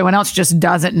 like everyone else just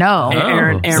doesn't know.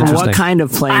 Erin, what kind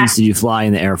of planes did you fly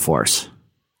in the Air Force?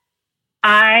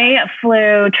 I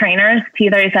flew trainers,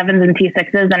 T-37s and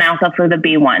T-6s, and I also flew the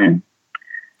B-1.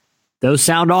 Those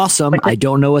sound awesome. I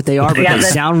don't know what they are, but they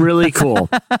sound really cool.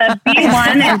 The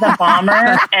B1 is a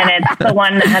bomber, and it's the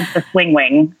one that has the swing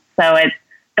wing. So it's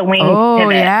the wing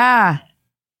pivot. Yeah.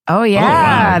 Oh, yeah.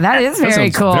 wow. That is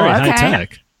very cool. Very okay. high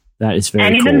tech. That is very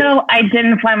And cool. even though I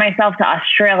didn't fly myself to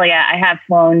Australia, I have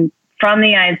flown from the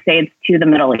United States to the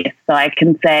Middle East. So I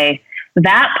can say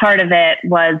that part of it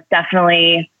was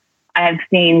definitely, I have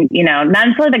seen, not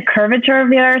necessarily the curvature of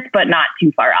the Earth, but not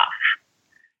too far off.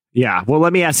 Yeah. Well,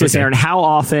 let me ask this, Aaron. How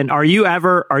often are you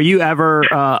ever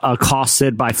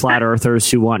accosted by flat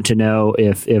earthers who want to know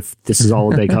if this is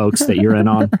all a big hoax that you're in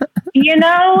on?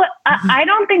 I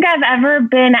don't think I've ever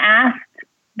been asked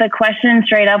the question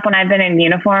straight up when I've been in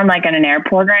uniform, like in an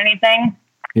airport or anything.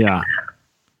 Yeah.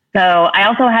 So I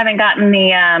also haven't gotten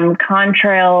the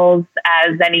contrails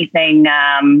as anything,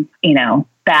 bad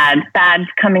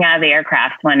coming out of the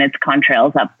aircraft when it's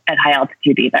contrails up at high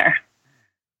altitude either.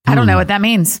 I don't know what that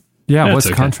means. Yeah, what's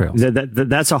okay. contrails?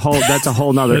 That's a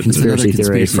whole nother conspiracy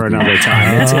theory for another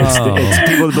time. It's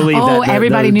people that believe that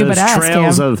everybody knew those but us,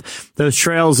 trails Cam. those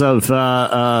trails of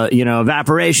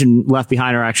evaporation left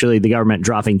behind are actually the government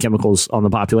dropping chemicals on the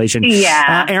population.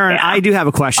 Yeah, Aaron, yeah. I do have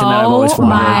a question that I've always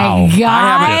wondered. My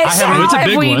gosh. It's a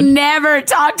big we one. never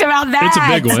talked about that. It's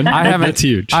a big one. That's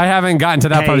huge. I haven't gotten to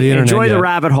that part of the internet Enjoy yet. the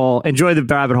rabbit hole. Enjoy the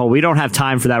rabbit hole. We don't have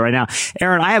time for that right now.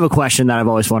 Aaron, I have a question that I've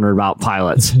always wondered about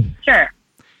pilots. Sure.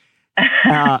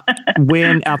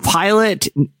 When a pilot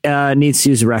needs to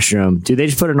use the restroom, do they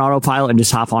just put an autopilot and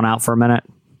just hop on out for a minute?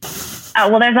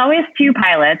 Well, there's always two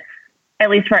pilots, at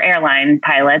least for airline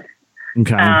pilots.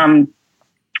 Okay.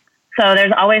 So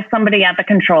there's always somebody at the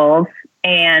controls,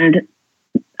 and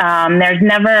you're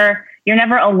never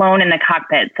alone in the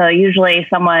cockpit. So usually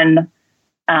someone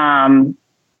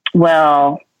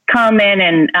will come in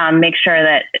and make sure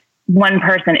that one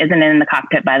person isn't in the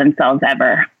cockpit by themselves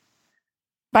ever.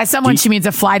 By someone, she means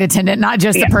a flight attendant, not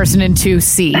just the person in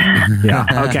 2C. Yeah.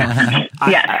 Okay.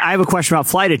 I have a question about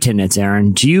flight attendants,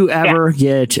 Aaron. Do you ever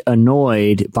get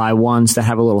annoyed by ones that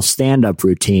have a little stand-up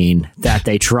routine that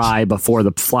they try before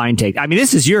the flying take? I mean,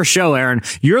 this is your show, Aaron.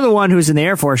 You're the one who's in the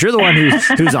Air Force. You're the one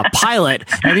who's a pilot,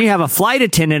 and then you have a flight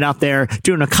attendant out there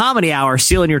doing a comedy hour,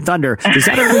 stealing your thunder. Does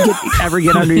that ever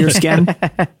get under your skin?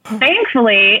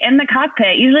 Thankfully, in the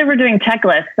cockpit, usually we're doing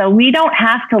checklists, so we don't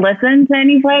have to listen to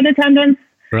any flight attendants.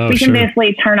 We can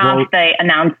basically turn off the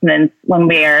announcements when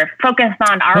we are focused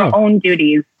on our own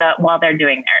duties while they're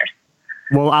doing theirs.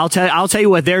 Well, I'll tell you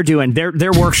what they're doing. They're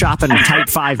workshopping a tight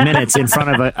 5 minutes in front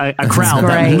of a crowd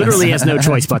that literally has no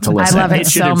choice but to listen. I love it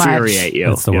should so infuriate much. you.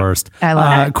 That's the worst. I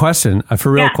love it. Question, a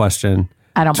for real question.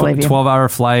 I don't believe you. 12-hour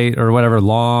flight or whatever,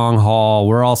 long haul.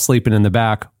 We're all sleeping in the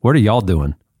back. What are y'all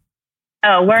doing?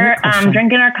 Oh, we're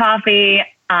drinking our coffee.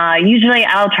 Usually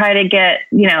I'll try to get,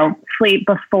 sleep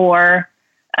before,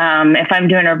 if I'm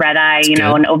doing a red eye,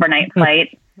 an overnight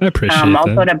flight. I appreciate I'll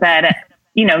that. go to bed at,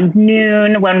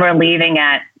 noon when we're leaving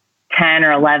at 10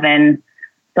 or 11.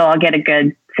 So I'll get a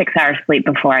good 6 hours sleep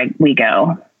before we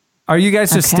go. Are you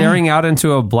guys just staring out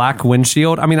into a black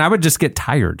windshield? I mean, I would just get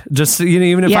tired. Just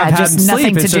even if I've had just sleep,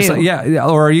 nothing it's to just do.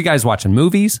 Or are you guys watching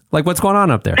movies? Like, what's going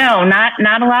on up there? No, not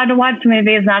allowed to watch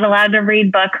movies, not allowed to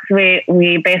read books.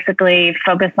 We basically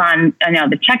focus on,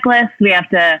 the checklist. We have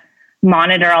to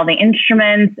monitor all the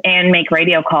instruments and make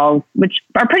radio calls, which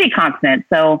are pretty constant.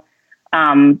 So,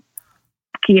 turn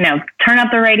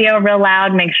up the radio real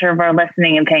loud, make sure we're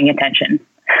listening and paying attention.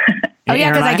 Oh,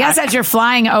 yeah, because I guess as you're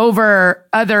flying over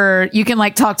you can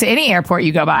talk to any airport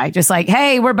you go by. Just like,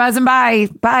 hey, we're buzzing by.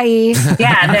 Bye.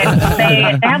 Yeah,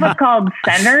 they have what's called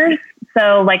centers.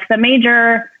 So the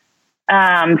major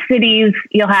cities,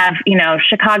 you'll have,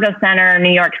 Chicago Center,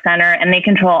 New York Center, and they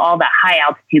control all the high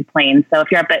altitude planes. So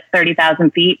if you're up at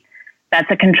 30,000 feet, that's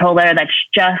a controller that's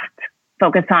just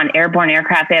focused on airborne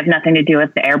aircraft. They have nothing to do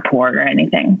with the airport or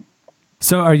anything.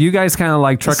 So are you guys kind of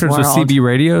like truckers with CB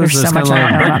radios? There's so much kind of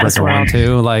I know about this around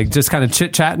world. too, just kind of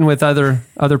chit-chatting with other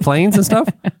planes and stuff?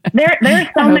 There's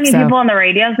so many people on the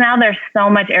radios now. There's so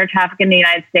much air traffic in the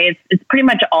United States. It's pretty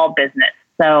much all business.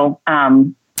 So,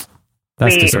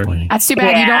 that's disappointing. That's too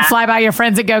bad you don't fly by your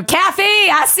friends and go, Kathy,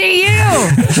 I see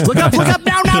you. Look up, now.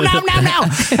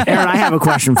 Aaron, I have a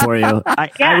question for you. I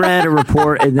read a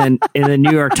report in the New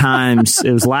York Times.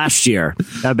 It was last year.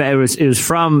 It was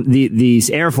from these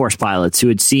Air Force pilots who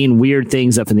had seen weird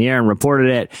things up in the air and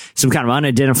reported it. Some kind of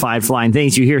unidentified flying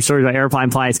things. You hear stories about airplane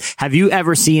flights. Have you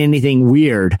ever seen anything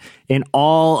weird in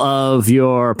all of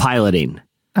your piloting?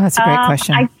 Oh, that's a great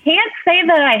question. I can't say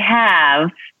that I have.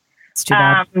 It's too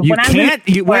bad. You can't.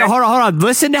 Wait, hold on.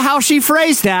 Listen to how she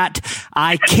phrased that.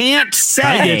 I can't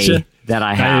say that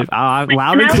I have.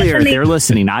 Loud and clear. They're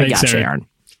listening. I got you, Aaron.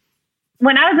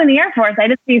 when I was in the Air Force, I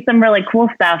did see some really cool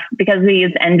stuff because we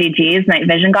used NVGs, night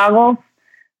vision goggles.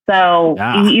 So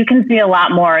you can see a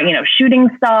lot more, you know, shooting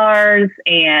stars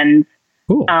and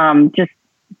just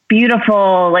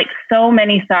beautiful, like so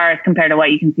many stars compared to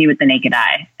what you can see with the naked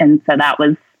eye. And so that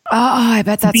was I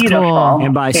bet that's beautiful. cool.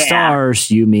 And by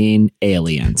stars, you mean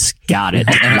aliens. Got it.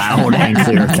 Loud and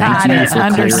clear. Thank you for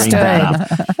clearing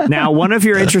that up. Now, one of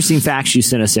your interesting facts you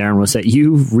sent us, Erin, was that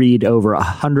you read over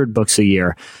 100 books a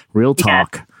year. Real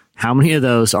talk. Yes. How many of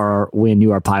those are when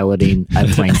you are piloting a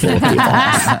plane full of people?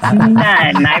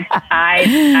 None.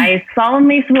 I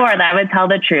solemnly swore that I would tell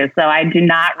the truth. So I do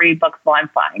not read books while I'm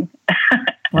flying.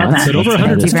 Well, that's over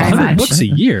 100 books a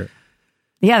year.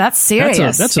 Yeah, that's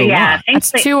serious. That's a lot.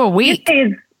 That's 2 a week. These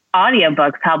days,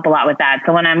 audiobooks help a lot with that.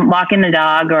 So when I'm walking the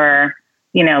dog or,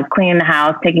 you know, cleaning the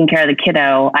house, taking care of the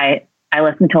kiddo, I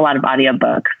listen to a lot of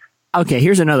audiobooks. Okay,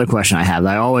 here's another question I have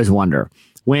that I always wonder.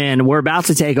 When we're about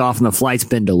to take off and the flight's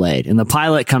been delayed and the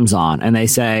pilot comes on and they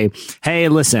say, hey,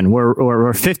 listen,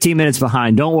 we're 15 minutes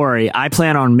behind. Don't worry. I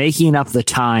plan on making up the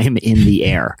time in the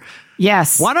air.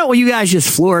 Yes. Why don't you guys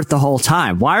just floor it the whole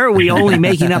time? Why are we only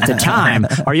making up the time?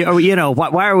 Why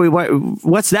are we,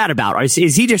 what's that about?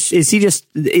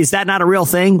 Is that not a real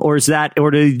thing? Or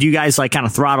do you guys like kind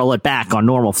of throttle it back on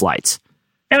normal flights?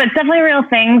 No, it's definitely a real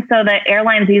thing. So the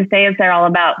airlines these days, they're all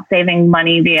about saving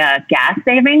money via gas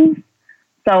savings.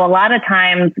 So a lot of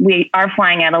times we are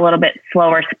flying at a little bit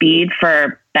slower speed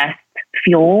for best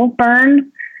fuel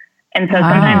burn. And so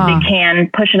sometimes we can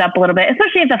push it up a little bit,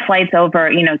 especially if the flight's over,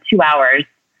 2 hours.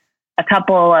 A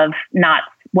couple of knots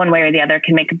one way or the other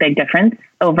can make a big difference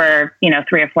over,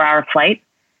 3 or 4 hour flight.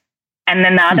 And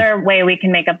then the other way we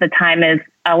can make up the time is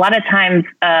a lot of times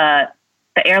the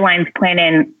airlines plan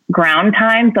in ground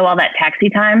time, so all that taxi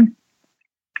time.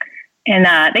 And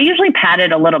they usually pad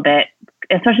it a little bit,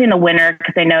 especially in the winter,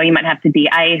 because they know you might have to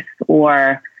de-ice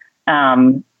or,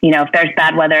 if there's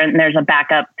bad weather and there's a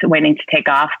backup to waiting to take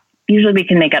off. Usually we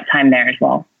can make up time there as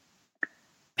well.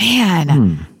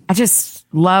 Man, I just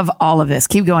love all of this.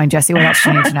 Keep going, Jesse. What else do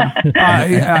you need to know?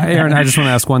 Erin, I just want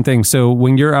to ask one thing. So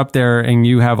when you're up there and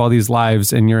you have all these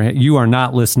lives and you are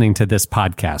not listening to this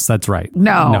podcast. That's right.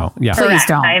 No. Yeah. Please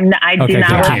don't. I do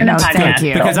not listen to podcasts. Thank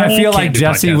you. Because I feel like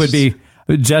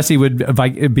Jesse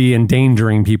would be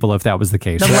endangering people if that was the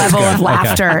case. The level of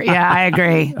laughter. Okay. Yeah, I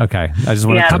agree. Okay. I just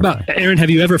want to. How about, Erin, have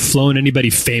you ever flown anybody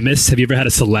famous? Have you ever had a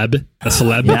celeb?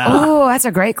 Yeah. Oh, that's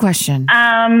a great question.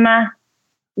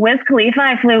 Wiz Khalifa.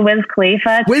 I flew Wiz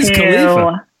Khalifa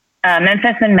to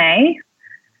Memphis in May.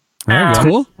 That's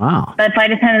cool. Wow. The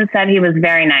flight attendant said he was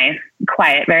very nice,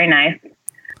 quiet, very nice.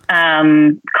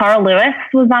 Carl Lewis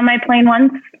was on my plane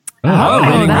once.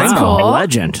 Oh, that's cool. A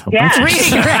legend. Yeah. Really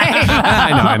great.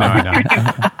 I know.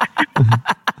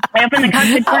 I opened the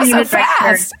cockpit door. He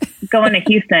was going to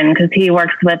Houston because he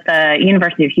works with the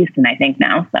University of Houston, I think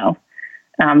now. So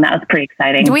that was pretty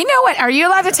exciting. Do we know are you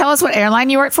allowed to tell us what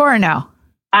airline you work for or no?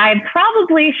 I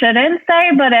probably shouldn't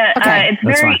say, but it's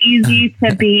very easy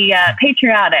to be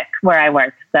patriotic where I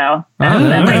work. So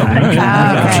yeah.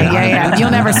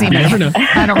 You'll never see me. I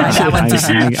don't like that one.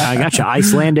 I got you.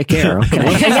 Icelandic Air. Okay.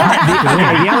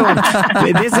 The other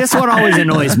one, this one always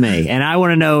annoys me, and I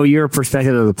want to know your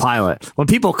perspective of the pilot. When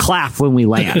people clap when we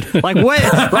land, like what?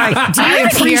 Like, do you I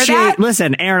even hear that?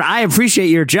 Listen, Erin, I appreciate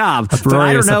your job, but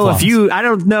I don't know applause. I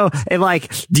don't know.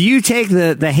 Like, do you take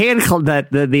the hand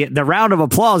the round of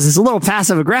applause? It's a little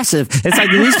passive aggressive. It's like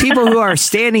these people who are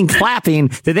standing clapping.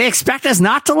 Do they expect us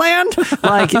not to land?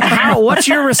 Like, what's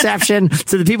your reception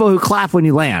to the people who clap when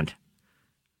you land?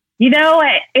 If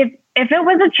it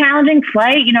was a challenging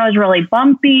flight, it was really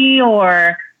bumpy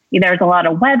or there's a lot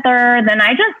of weather, then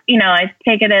I just, I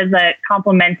take it as a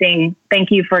complimenting,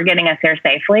 thank you for getting us here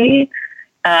safely.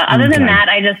 Other than that,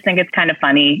 I just think it's kind of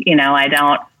funny. I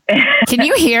don't. Can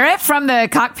you hear it from the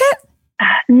cockpit?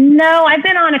 No, I've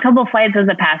been on a couple of flights as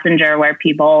a passenger where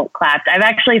people clapped. I've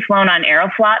actually flown on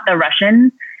Aeroflot, the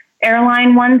Russian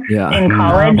airline once in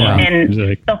college, and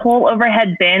the whole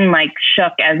overhead bin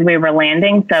shook as we were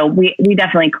landing. So we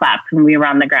definitely clapped when we were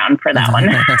on the ground for that one.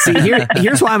 See,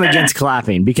 here's why I'm against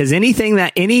clapping, because any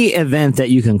event that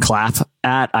you can clap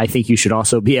at, I think you should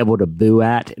also be able to boo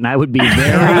at. And I would be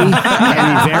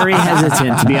very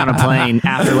hesitant to be on a plane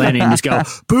after landing and just go,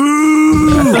 boo!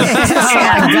 Oh my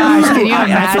gosh, can you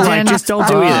imagine? I feel like, just don't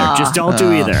do either. Just don't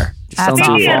do either. That's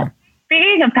awful.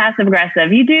 Speaking of passive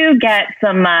aggressive, you do get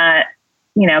some,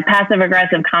 passive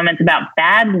aggressive comments about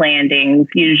bad landings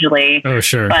usually. Oh,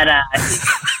 sure. But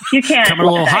you can't. Coming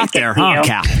a little hot there, huh,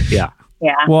 Cap? Yeah.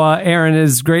 Well, Erin,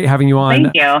 it's great having you on.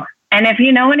 Thank you. And if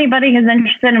you know anybody who's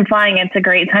interested in flying, it's a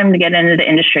great time to get into the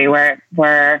industry.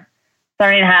 We're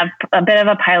starting to have a bit of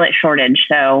a pilot shortage.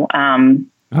 So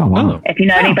if you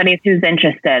know anybody who's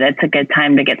interested, it's a good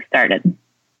time to get started.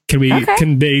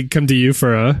 Can they come to you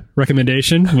for a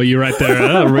recommendation? Will you write there?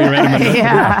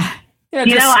 Yeah.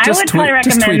 I would probably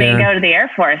recommend they go to the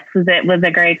Air Force because it was a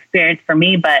great experience for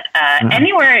me. But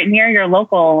anywhere near your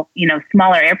local,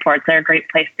 smaller airports are a great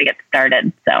place to get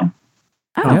started. So.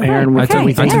 Aaron, we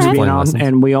thank you for being on.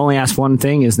 And we only ask one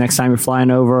thing: is next time you're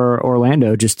flying over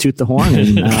Orlando, just toot the horn,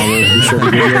 and we'll be sure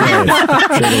to give you a wave.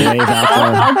 Wave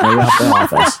out the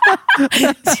office.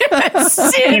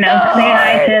 Say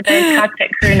hi to the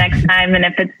cockpit crew next time, and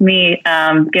if it's me,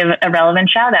 give a relevant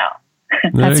shout out.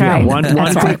 That's right. One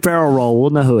quick barrel roll.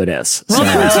 We'll know who it is. So.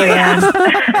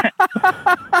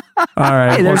 All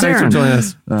right. Hey, thanks for joining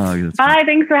us. Hi,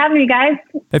 thanks for having me, guys.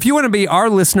 If you want to be our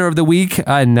listener of the week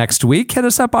next week, hit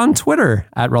us up on Twitter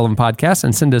at Relevant Podcast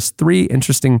and send us 3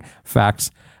 interesting facts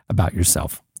about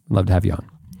yourself. Love to have you on.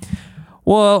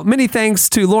 Well, many thanks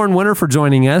to Lauren Winner for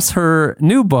joining us. Her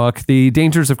new book, The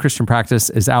Dangers of Christian Practice,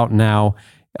 is out now.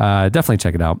 Definitely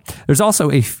check it out. There's also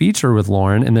a feature with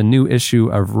Lauren in the new issue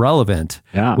of Relevant,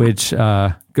 which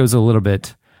goes a little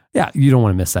bit. Yeah, you don't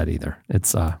want to miss that either.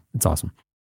 It's awesome.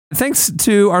 Thanks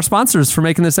to our sponsors for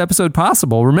making this episode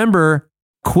possible. Remember,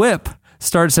 Quip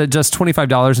starts at just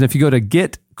 $25, and if you go to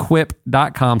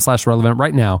getquip.com/relevant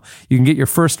right now, you can get your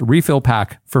first refill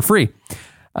pack for free.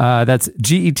 That's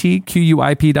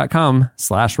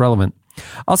getquip.com/relevant.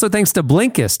 Also, thanks to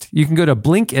Blinkist. You can go to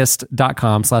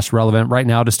blinkist.com/relevant right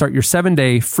now to start your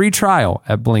 7-day free trial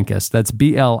at Blinkist. That's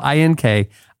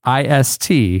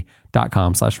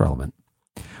BLINKIST.com/relevant.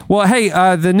 Well, hey,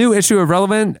 the new issue of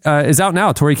Relevant is out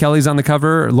now. Tori Kelly's on the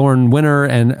cover, Lauren Winner,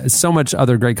 and so much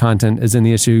other great content is in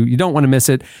the issue. You don't want to miss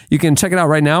it. You can check it out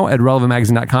right now at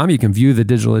relevantmagazine.com. You can view the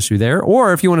digital issue there.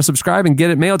 Or if you want to subscribe and get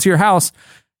it mailed to your house,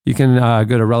 you can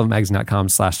go to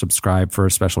relevantmagazine.com/subscribe for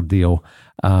a special deal.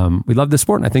 We love the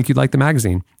sport, and I think you'd like the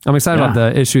magazine. I'm excited about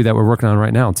the issue that we're working on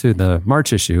right now, too, the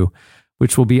March issue,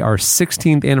 which will be our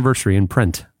 16th anniversary in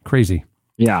print. Crazy.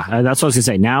 Yeah, that's what I was going to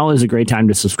say. Now is a great time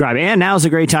to subscribe. And now is a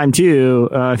great time, too.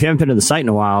 If you haven't been to the site in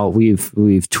a while,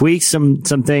 we've tweaked some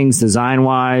things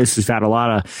design-wise. We've had a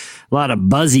lot of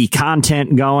buzzy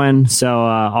content going. So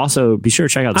also be sure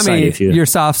to check out the site. If you're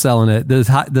soft selling it.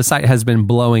 The site has been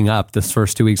blowing up this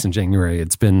first 2 weeks in January.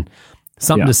 It's been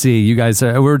something to see. You guys,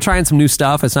 we're trying some new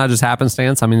stuff. It's not just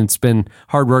happenstance. I mean, it's been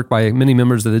hard work by many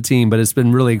members of the team, but it's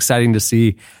been really exciting to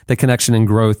see the connection and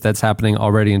growth that's happening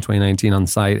already in 2019 on the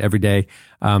site every day.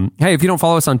 Hey, if you don't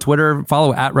follow us on Twitter,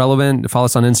 follow @Relevant, follow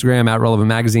us on Instagram @Relevant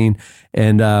Magazine,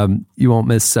 and you won't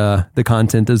miss the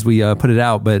content as we put it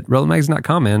out. But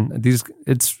relevantmagazine.com, man,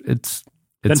 it's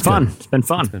been fun. It's been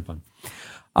fun.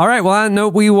 All right. Well, I know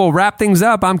we will wrap things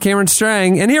up. I'm Cameron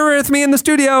Strang, and here with me in the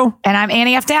studio, and I'm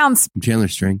Annie F. Downs. I'm Chandler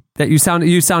Strang. That you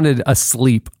sounded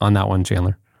asleep on that one,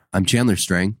 Chandler. I'm Chandler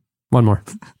Strang. One more.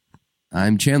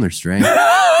 I'm Chandler Strang.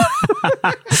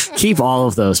 Keep all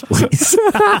of those, please.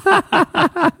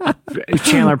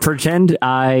 Chandler, pretend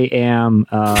I am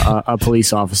a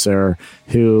police officer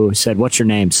who said, "What's your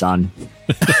name, son?"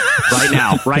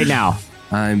 Right now.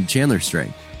 I'm Chandler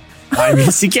Strang. I'm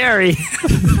Missy Carey.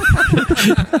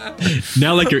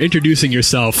 Now, like you're introducing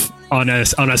yourself on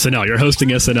SNL. You're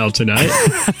hosting SNL tonight.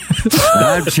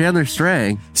 I'm Chandler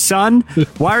Strang. Son,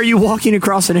 why are you walking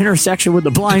across an intersection with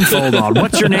the blindfold on?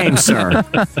 What's your name, sir?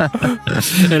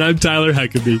 And I'm Tyler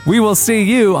Huckabee. We will see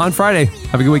you on Friday.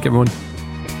 Have a good week, everyone.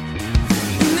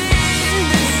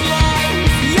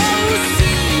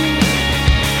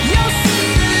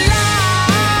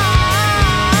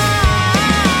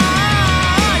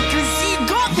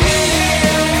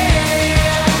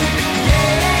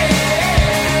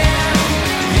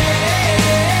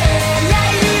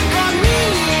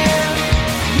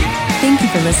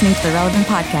 Listening to the Relevant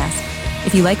Podcast.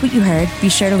 If you like what you heard, be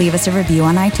sure to leave us a review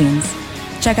on iTunes.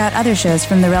 Check out other shows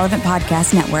from the Relevant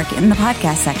Podcast Network in the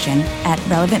podcast section at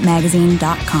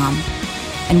relevantmagazine.com.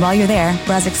 And while you're there,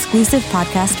 browse exclusive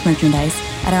podcast merchandise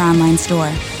at our online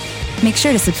store. Make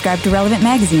sure to subscribe to Relevant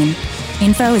Magazine.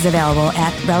 Info is available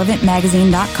at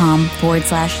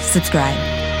relevantmagazine.com/subscribe.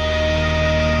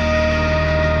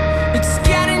 It's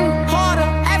getting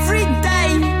harder every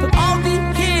day, but I'll be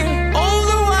here all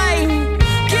the way.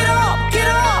 Get up, get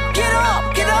up, get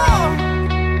up, get up.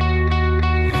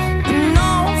 And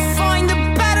I'll find a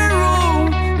better road.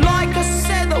 Like I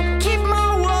said, I'll keep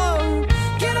my word.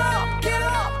 Get up, get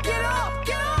up, get up,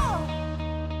 get up.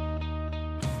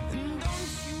 And don't you ever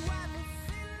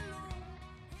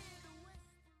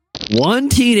feel One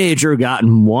teenager got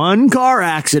in one car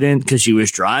accident because she was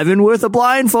driving with a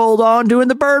blindfold on doing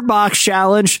the Bird Box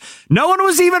challenge. No one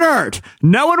was even hurt.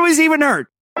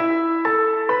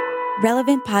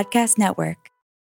 Relevant Podcast Network.